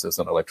photosynthesis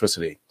and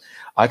electricity,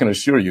 I can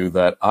assure you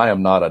that I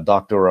am not a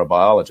doctor or a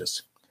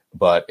biologist.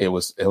 But it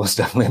was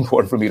definitely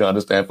important for me to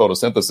understand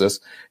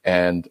photosynthesis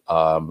and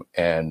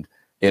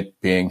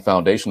it being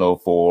foundational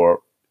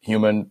for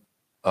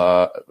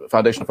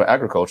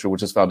agriculture,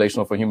 which is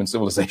foundational for human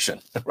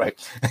civilization, right?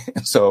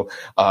 So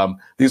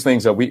these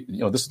things that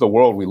this is the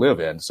world we live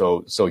in.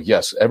 So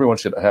yes, everyone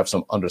should have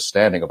some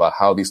understanding about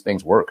how these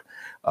things work,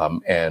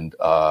 and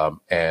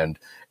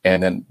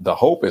then the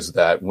hope is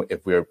that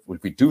if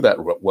we do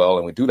that well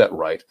and we do that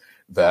right,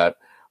 that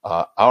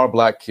our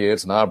Black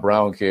kids and our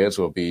brown kids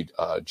will be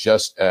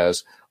just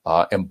as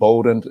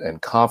emboldened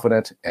and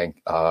confident and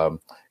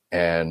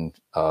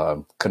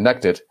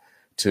connected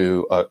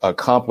to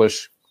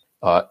accomplish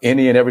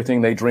any and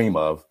everything they dream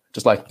of,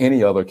 just like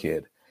any other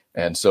kid.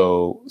 And I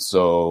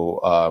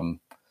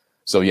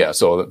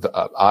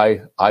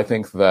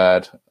think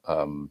that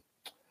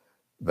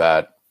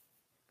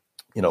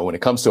when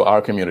it comes to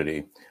our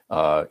community,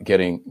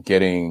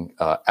 getting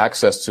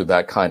access to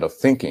that kind of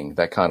thinking,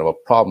 that kind of a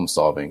problem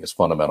solving is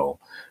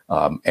fundamental,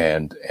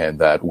 and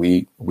that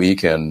we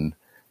can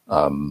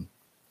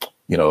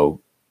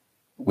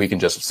we can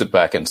just sit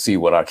back and see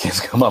what our kids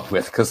come up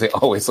with, because they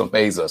always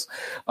amaze us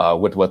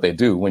with what they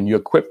do when you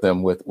equip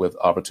them with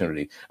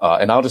opportunity.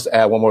 And I'll just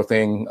add one more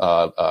thing: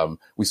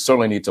 we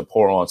certainly need to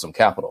pour on some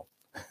capital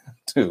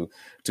to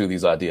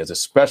these ideas,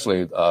 especially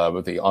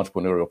with the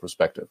entrepreneurial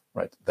perspective,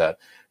 right? That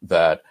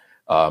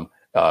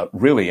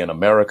really in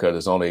America,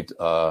 there's only,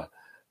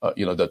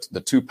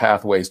 the two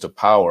pathways to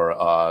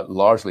power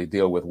largely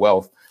deal with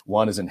wealth.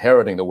 One is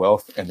inheriting the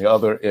wealth, and the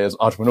other is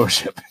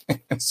entrepreneurship.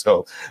 And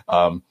so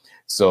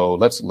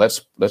let's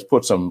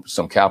put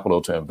some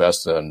capital to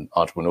invest in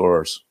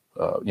entrepreneurs,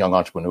 young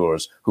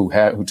entrepreneurs who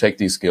take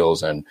these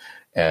skills and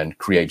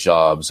create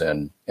jobs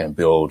and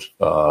build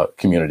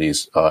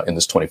communities in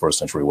this 21st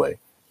century way.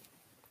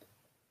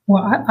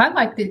 Well, I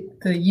like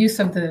the use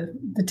of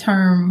the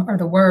term or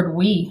the word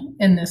 "we"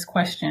 in this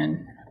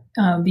question,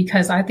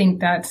 because I think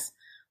that's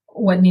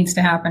what needs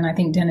to happen. I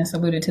think Dennis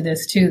alluded to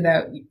this too,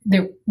 that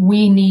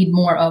we need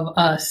more of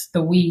us,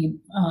 the we,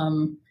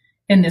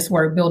 in this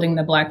work, building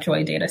the Black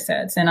Joy data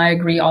sets. And I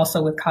agree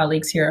also with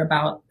colleagues here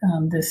about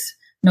this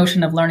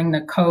notion of learning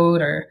the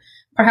code or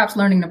perhaps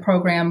learning the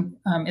program.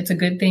 It's a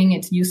good thing,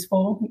 it's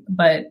useful,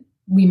 but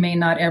we may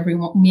not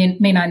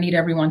need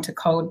everyone to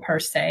code per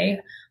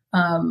se.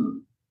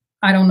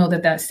 I don't know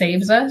that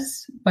saves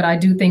us, but I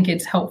do think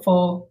it's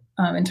helpful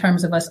in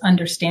terms of us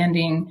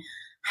understanding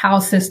how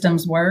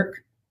systems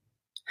work,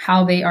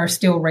 how they are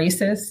still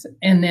racist,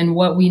 and then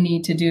what we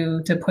need to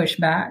do to push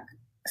back.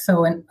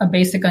 So a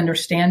basic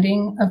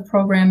understanding of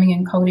programming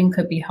and coding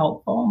could be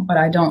helpful, but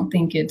I don't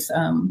think it's,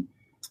 I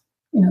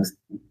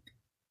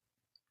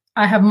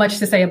have much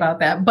to say about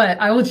that,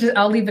 but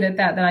I'll leave it at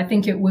that I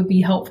think it would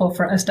be helpful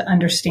for us to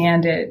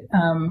understand it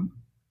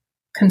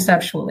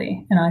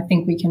conceptually, and I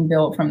think we can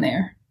build from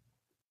there.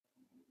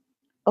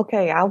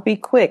 Okay, I'll be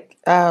quick.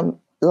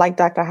 Like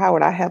Dr.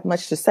 Howard, I have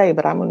much to say,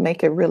 but I'm going to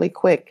make it really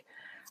quick.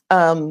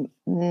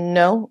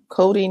 No,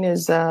 coding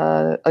is,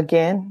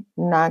 again,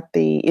 not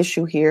the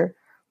issue here.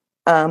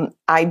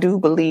 I do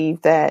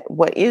believe that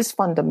what is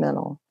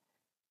fundamental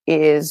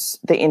is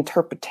the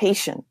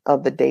interpretation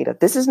of the data.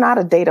 This is not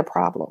a data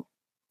problem.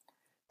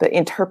 the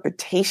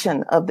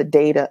interpretation of the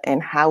data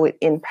and how it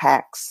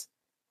impacts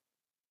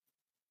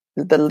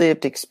the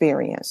lived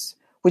experience,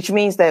 which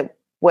means that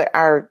what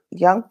our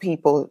young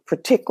people,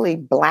 particularly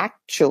Black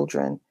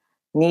children,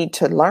 need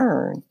to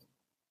learn,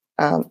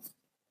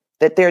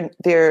 that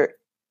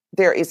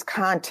there is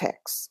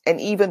context. And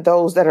even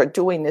those that are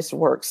doing this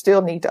work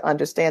still need to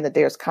understand that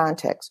there's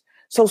context.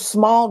 So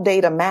small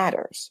data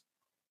matters.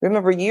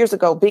 Remember, years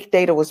ago, big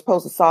data was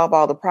supposed to solve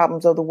all the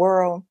problems of the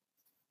world.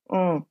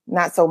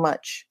 Not so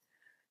much.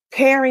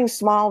 Pairing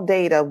small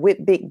data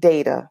with big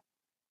data,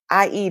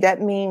 i.e.,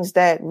 that means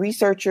that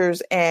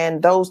researchers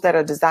and those that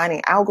are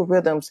designing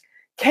algorithms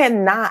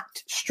cannot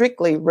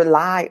strictly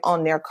rely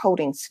on their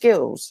coding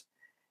skills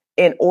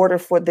in order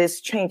for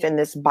this change and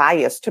this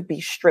bias to be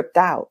stripped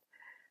out.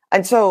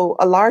 And so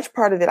a large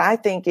part of it, I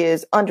think,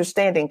 is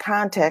understanding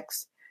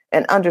context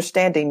and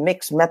understanding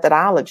mixed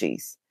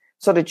methodologies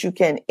so that you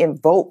can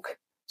invoke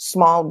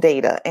small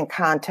data and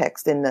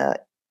context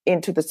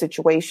into the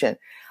situation.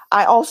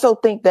 I also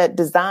think that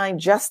design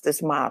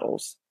justice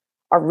models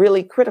are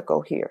really critical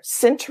here.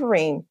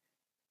 Centering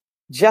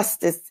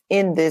justice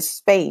in this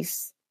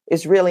space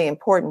is really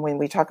important when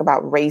we talk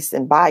about race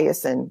and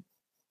bias. And,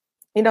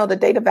 the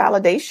data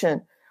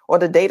validation or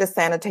the data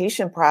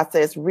sanitation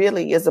process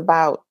really is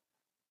about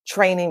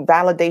training,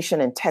 validation,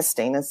 and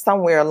testing. And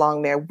somewhere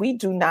along there, we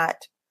do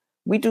not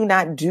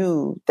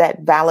do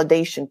that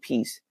validation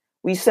piece.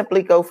 We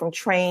simply go from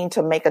train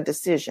to make a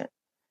decision.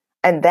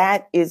 And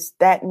that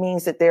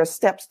means that there are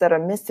steps that are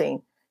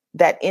missing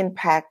that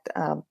impact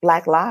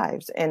Black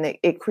lives, and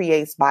it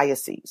creates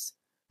biases.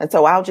 And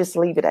so I'll just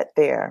leave it at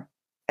there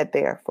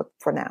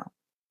for now.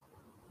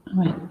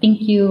 All right.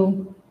 Thank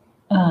you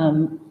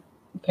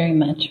very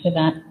much for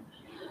that.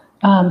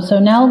 So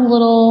now a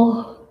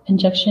little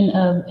injection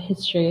of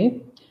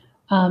history.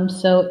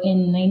 So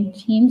in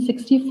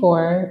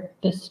 1964,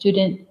 the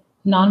Student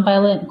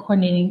Nonviolent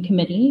Coordinating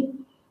Committee,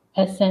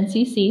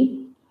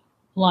 SNCC,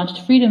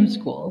 launched Freedom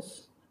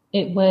Schools.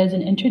 It was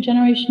an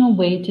intergenerational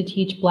way to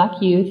teach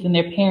Black youth and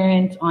their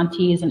parents,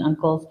 aunties, and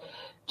uncles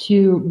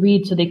to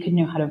read so they could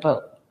know how to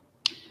vote.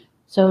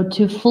 So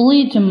to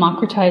fully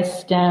democratize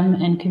STEM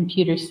and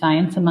computer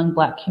science among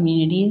Black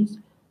communities,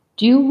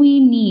 do we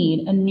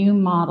need a new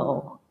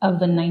model of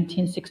the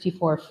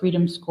 1964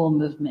 Freedom School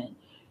movement,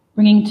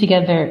 bringing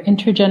together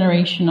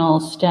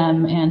intergenerational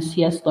STEM and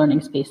CS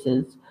learning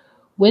spaces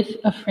with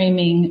a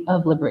framing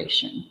of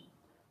liberation?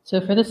 So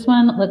for this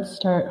one, let's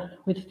start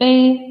with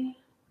Faye,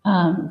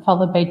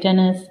 followed by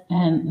Dennis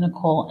and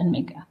Nicole and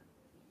Mika.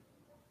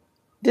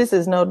 This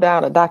is no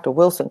doubt a Dr.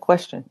 Wilson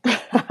question.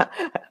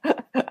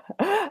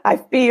 I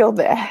feel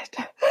that.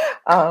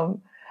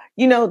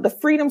 The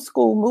Freedom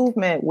School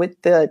movement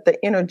with the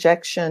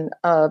interjection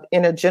of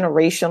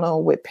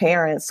intergenerational with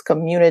parents,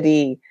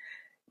 community,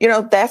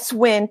 that's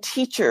when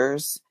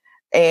teachers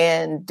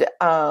and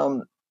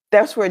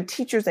that's where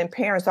teachers and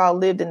parents all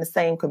lived in the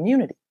same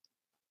community.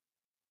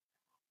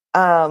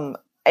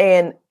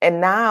 And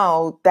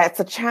now that's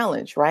a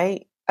challenge,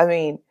 right? I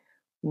mean,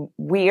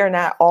 we are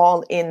not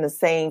all in the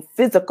same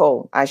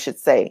physical, I should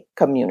say,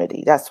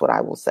 community. That's what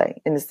I will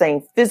say, in the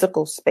same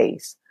physical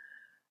space.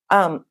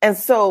 And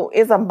so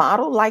is a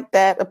model like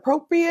that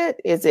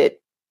appropriate? Is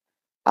it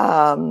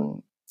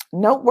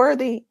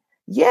noteworthy?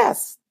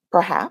 Yes,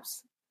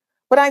 perhaps.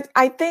 But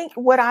I think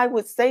what I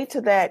would say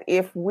to that,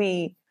 if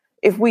we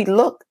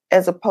look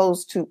as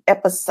opposed to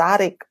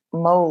episodic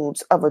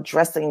modes of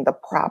addressing the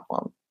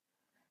problem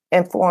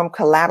and form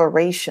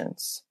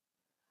collaborations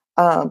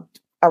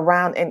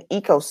around an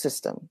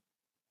ecosystem,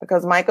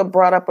 because Micah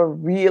brought up a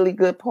really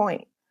good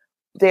point.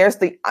 There's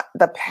the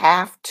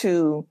path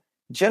to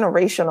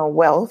generational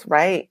wealth,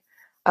 right?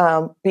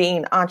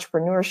 Being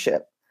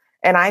entrepreneurship.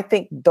 And I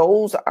think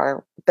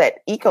that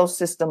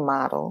ecosystem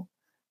model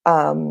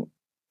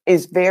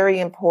is very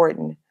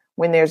important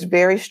when there's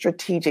very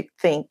strategic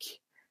think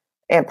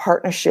and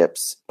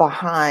partnerships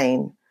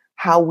behind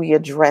how we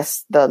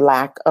address the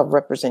lack of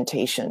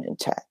representation in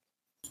tech.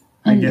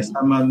 I guess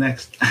I'm up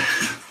next.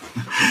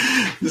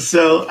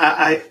 So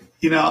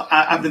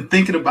I've been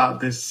thinking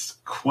about this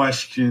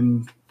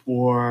question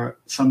for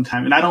some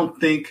time, and I don't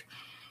think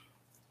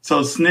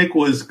so. SNCC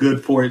was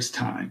good for its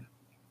time,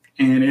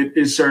 and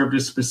it served a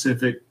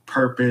specific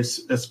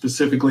purpose,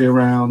 specifically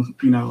around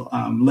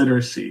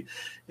literacy.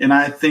 And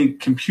I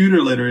think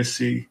computer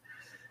literacy,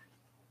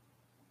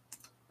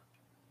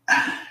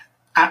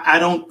 I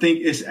don't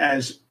think it's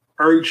as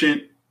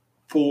urgent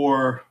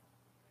for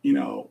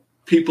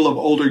people of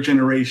older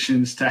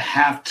generations to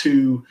have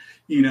to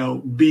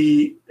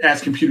be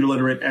as computer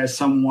literate as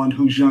someone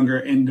who's younger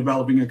and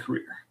developing a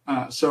career.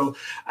 So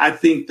I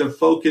think the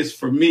focus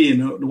for me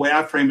and the way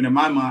I frame it in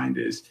my mind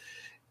is,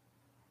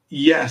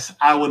 yes,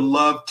 I would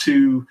love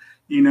to,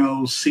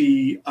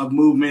 see a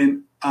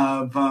movement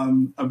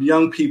of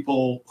young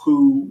people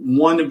who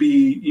want to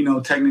be,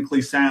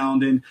 technically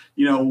sound and,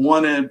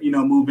 want to,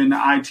 move into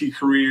IT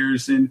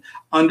careers and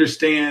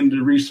understand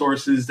the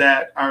resources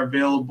that are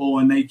available,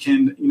 and they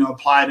can,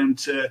 apply them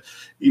to,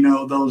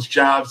 those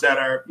jobs that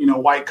are,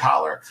 white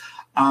collar.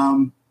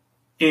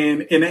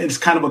 and it's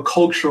kind of a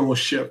cultural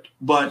shift.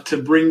 But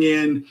to bring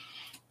in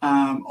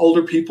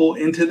older people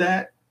into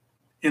that,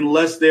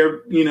 unless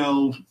they're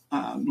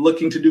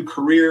looking to do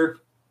career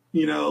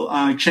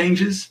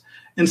changes,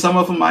 and some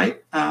of them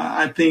might,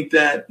 I think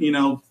that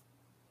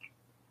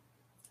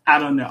I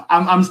don't know.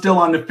 I'm still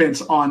on the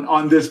fence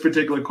on this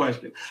particular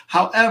question.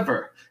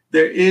 However,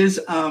 there is,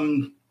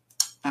 I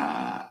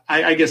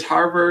guess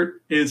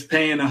Harvard is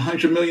paying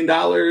 $100 million,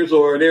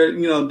 or they're,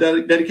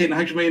 dedicating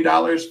 $100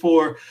 million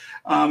for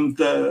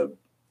the,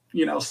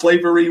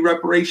 slavery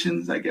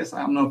reparations. I guess, I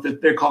don't know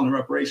if they're calling it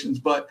reparations,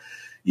 but,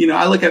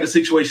 I look at a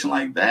situation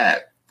like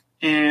that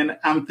and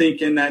I'm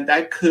thinking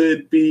that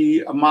could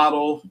be a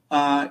model,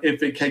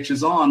 if it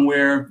catches on,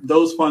 where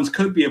those funds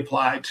could be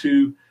applied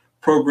to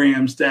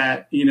programs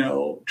that,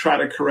 try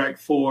to correct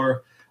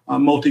for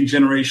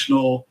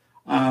multi-generational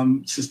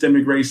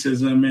systemic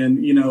racism,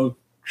 and,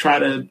 try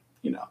to,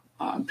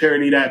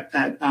 parody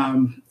that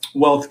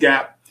wealth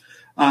gap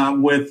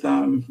with,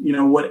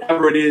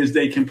 whatever it is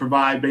they can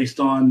provide based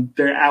on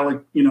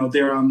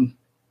their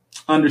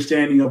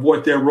understanding of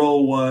what their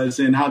role was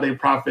and how they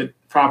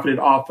profited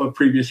off of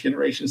previous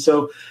generations.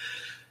 So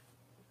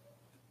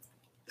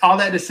all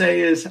that to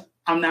say is,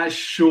 I'm not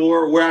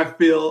sure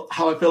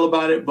how I feel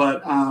about it,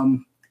 but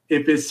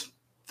if it's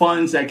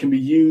funds that can be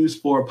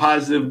used for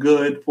positive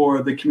good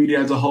for the community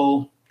as a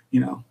whole,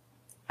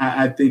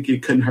 I think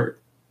it couldn't hurt.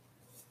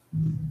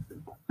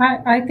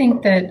 I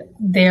think that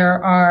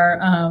there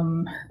are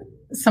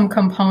some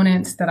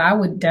components that I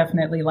would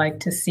definitely like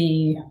to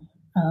see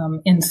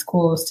in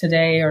schools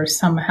today, or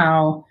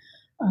somehow,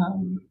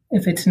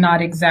 if it's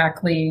not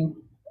exactly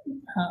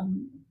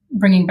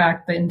bringing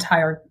back the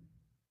entire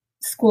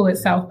school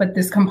itself, but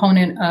this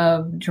component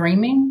of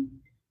dreaming,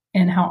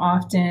 and how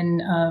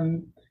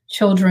often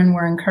children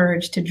were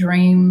encouraged to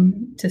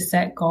dream, to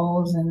set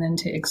goals, and then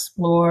to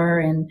explore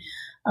and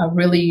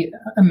really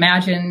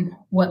imagine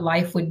what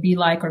life would be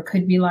like or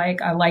could be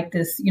like. I like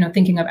this,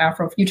 thinking of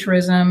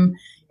Afrofuturism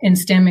in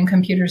STEM and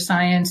computer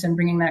science and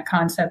bringing that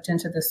concept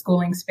into the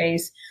schooling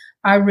space.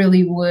 I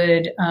really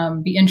would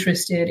be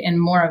interested in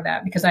more of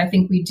that, because I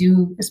think we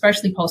do,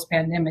 especially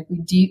post-pandemic, we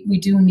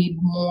do need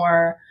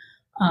more,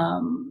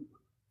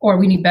 or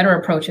we need better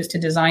approaches to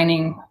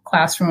designing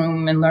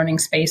classroom and learning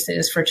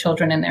spaces for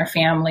children and their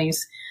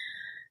families.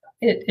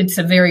 It's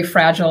a very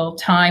fragile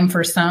time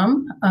for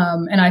some.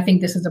 And I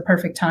think this is a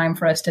perfect time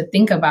for us to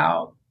think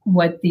about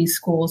what these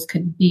schools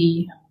could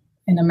be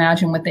and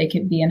imagine what they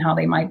could be and how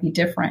they might be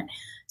different.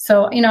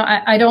 So,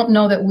 I don't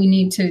know that we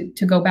need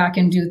to go back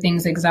and do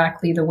things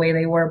exactly the way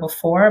they were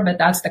before, but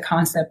that's the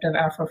concept of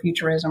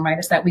Afrofuturism, right?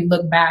 It's that we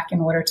look back in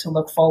order to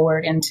look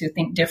forward and to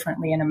think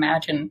differently and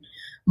imagine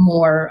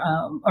more,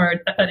 or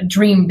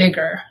dream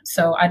bigger.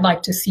 So I'd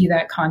like to see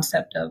that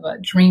concept of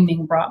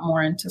dreaming brought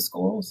more into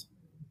schools.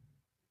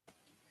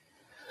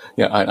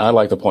 Yeah, I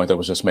like the point that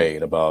was just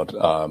made about,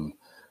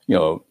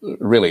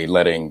 really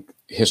letting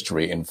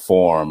history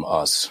inform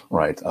us,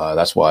 right?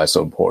 That's why it's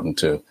so important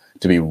to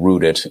be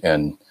rooted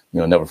and,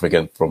 never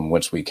forget from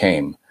whence we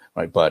came,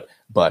 right? But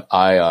whether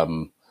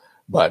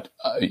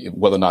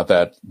or not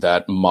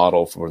that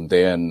model from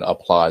then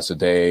applies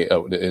today,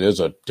 it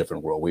is a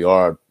different world. We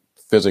are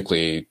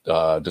physically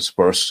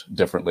dispersed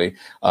differently.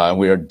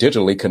 We are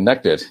digitally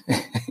connected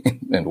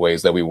in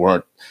ways that we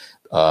weren't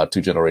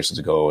 2 generations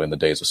ago in the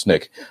days of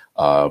SNCC.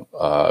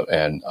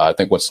 And I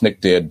think what SNCC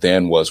did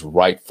then was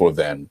right for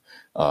then,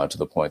 to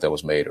the point that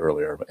was made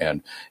earlier.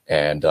 And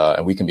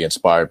we can be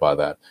inspired by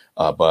that.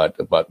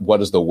 But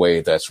what is the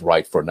way that's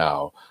right for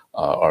now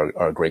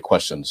are great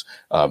questions.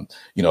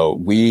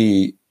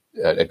 We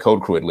at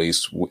Code Crew, at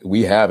least,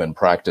 we have in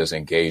practice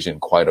engaged in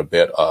quite a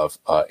bit of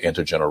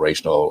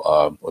intergenerational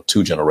or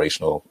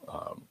 2-generational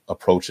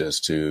approaches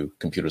to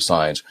computer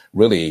science,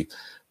 really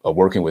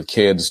working with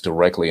kids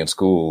directly in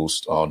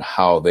schools on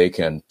how they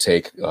can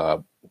take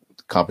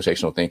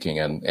computational thinking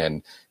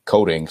and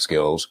coding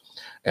skills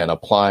and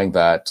applying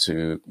that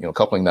to,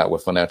 coupling that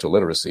with financial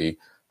literacy,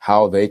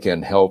 how they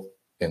can help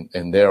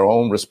in their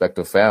own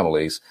respective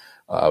families,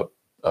 at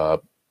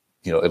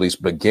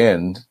least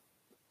begin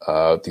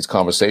these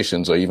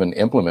conversations or even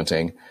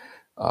implementing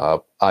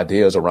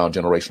ideas around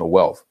generational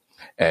wealth.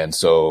 And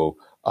so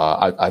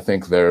I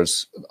think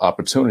there's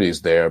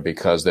opportunities there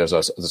because there's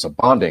a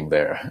bonding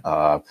there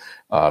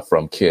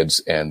from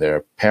kids and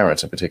their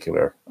parents in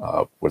particular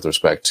with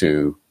respect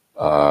to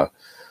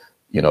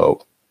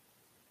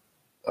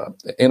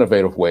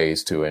innovative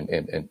ways to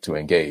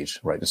engage,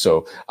 right?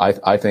 So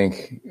I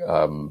think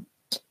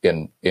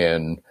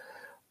in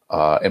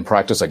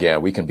practice,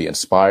 again, we can be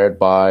inspired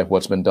by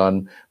what's been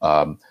done,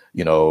 and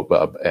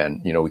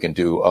we can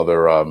do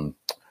other.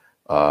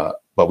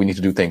 But we need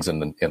to do things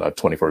in a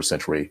 21st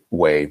century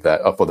way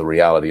that for the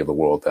reality of the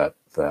world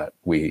that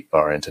we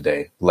are in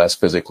today. Less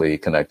physically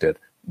connected,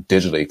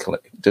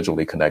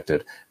 digitally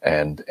connected,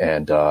 and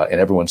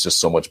everyone's just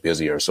so much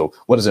busier. So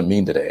what does it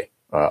mean today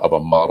of a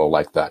model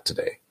like that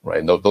today, right?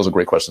 And those are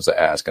great questions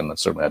to ask, and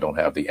certainly I don't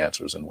have the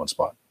answers in one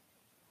spot.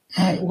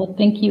 All right. Well,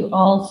 thank you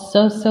all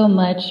so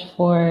much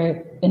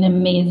for an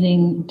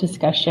amazing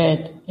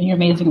discussion and your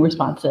amazing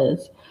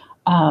responses.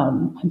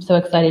 I'm so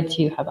excited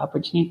to have the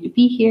opportunity to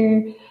be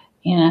here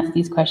and ask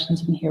these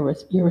questions and hear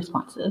your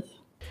responses.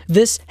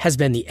 This has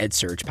been the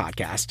EdSurge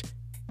podcast.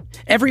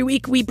 Every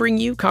week, we bring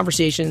you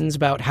conversations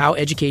about how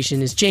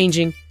education is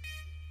changing.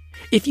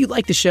 If you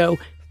like the show,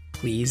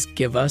 please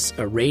give us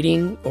a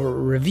rating or a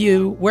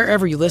review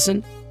wherever you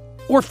listen,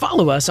 or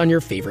follow us on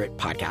your favorite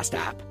podcast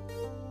app.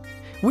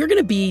 We're going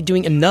to be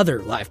doing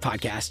another live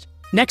podcast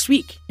next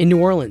week in New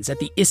Orleans at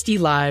the ISTE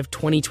Live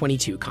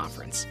 2022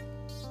 conference.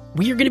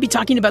 We are going to be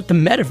talking about the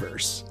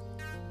metaverse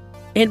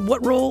and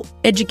what role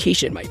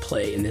education might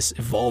play in this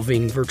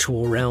evolving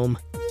virtual realm.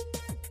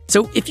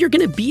 So if you're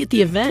going to be at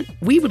the event,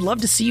 we would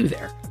love to see you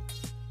there.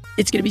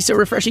 It's going to be so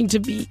refreshing to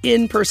be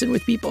in person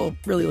with people.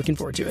 Really looking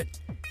forward to it.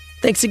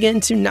 Thanks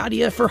again to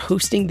Nadia for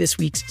hosting this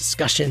week's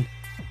discussion.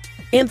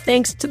 And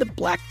thanks to the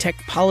Black Tech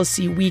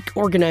Policy Week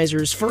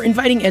organizers for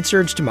inviting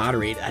EdSurge to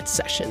moderate that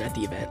session at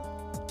the event.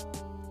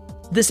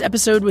 This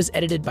episode was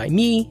edited by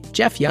me,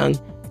 Jeff Young,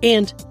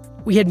 and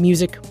we had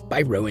music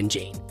by Rowan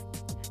Jane.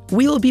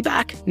 We'll be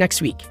back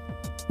next week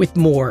with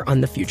more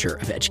on the future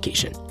of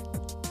education.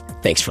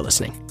 Thanks for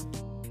listening.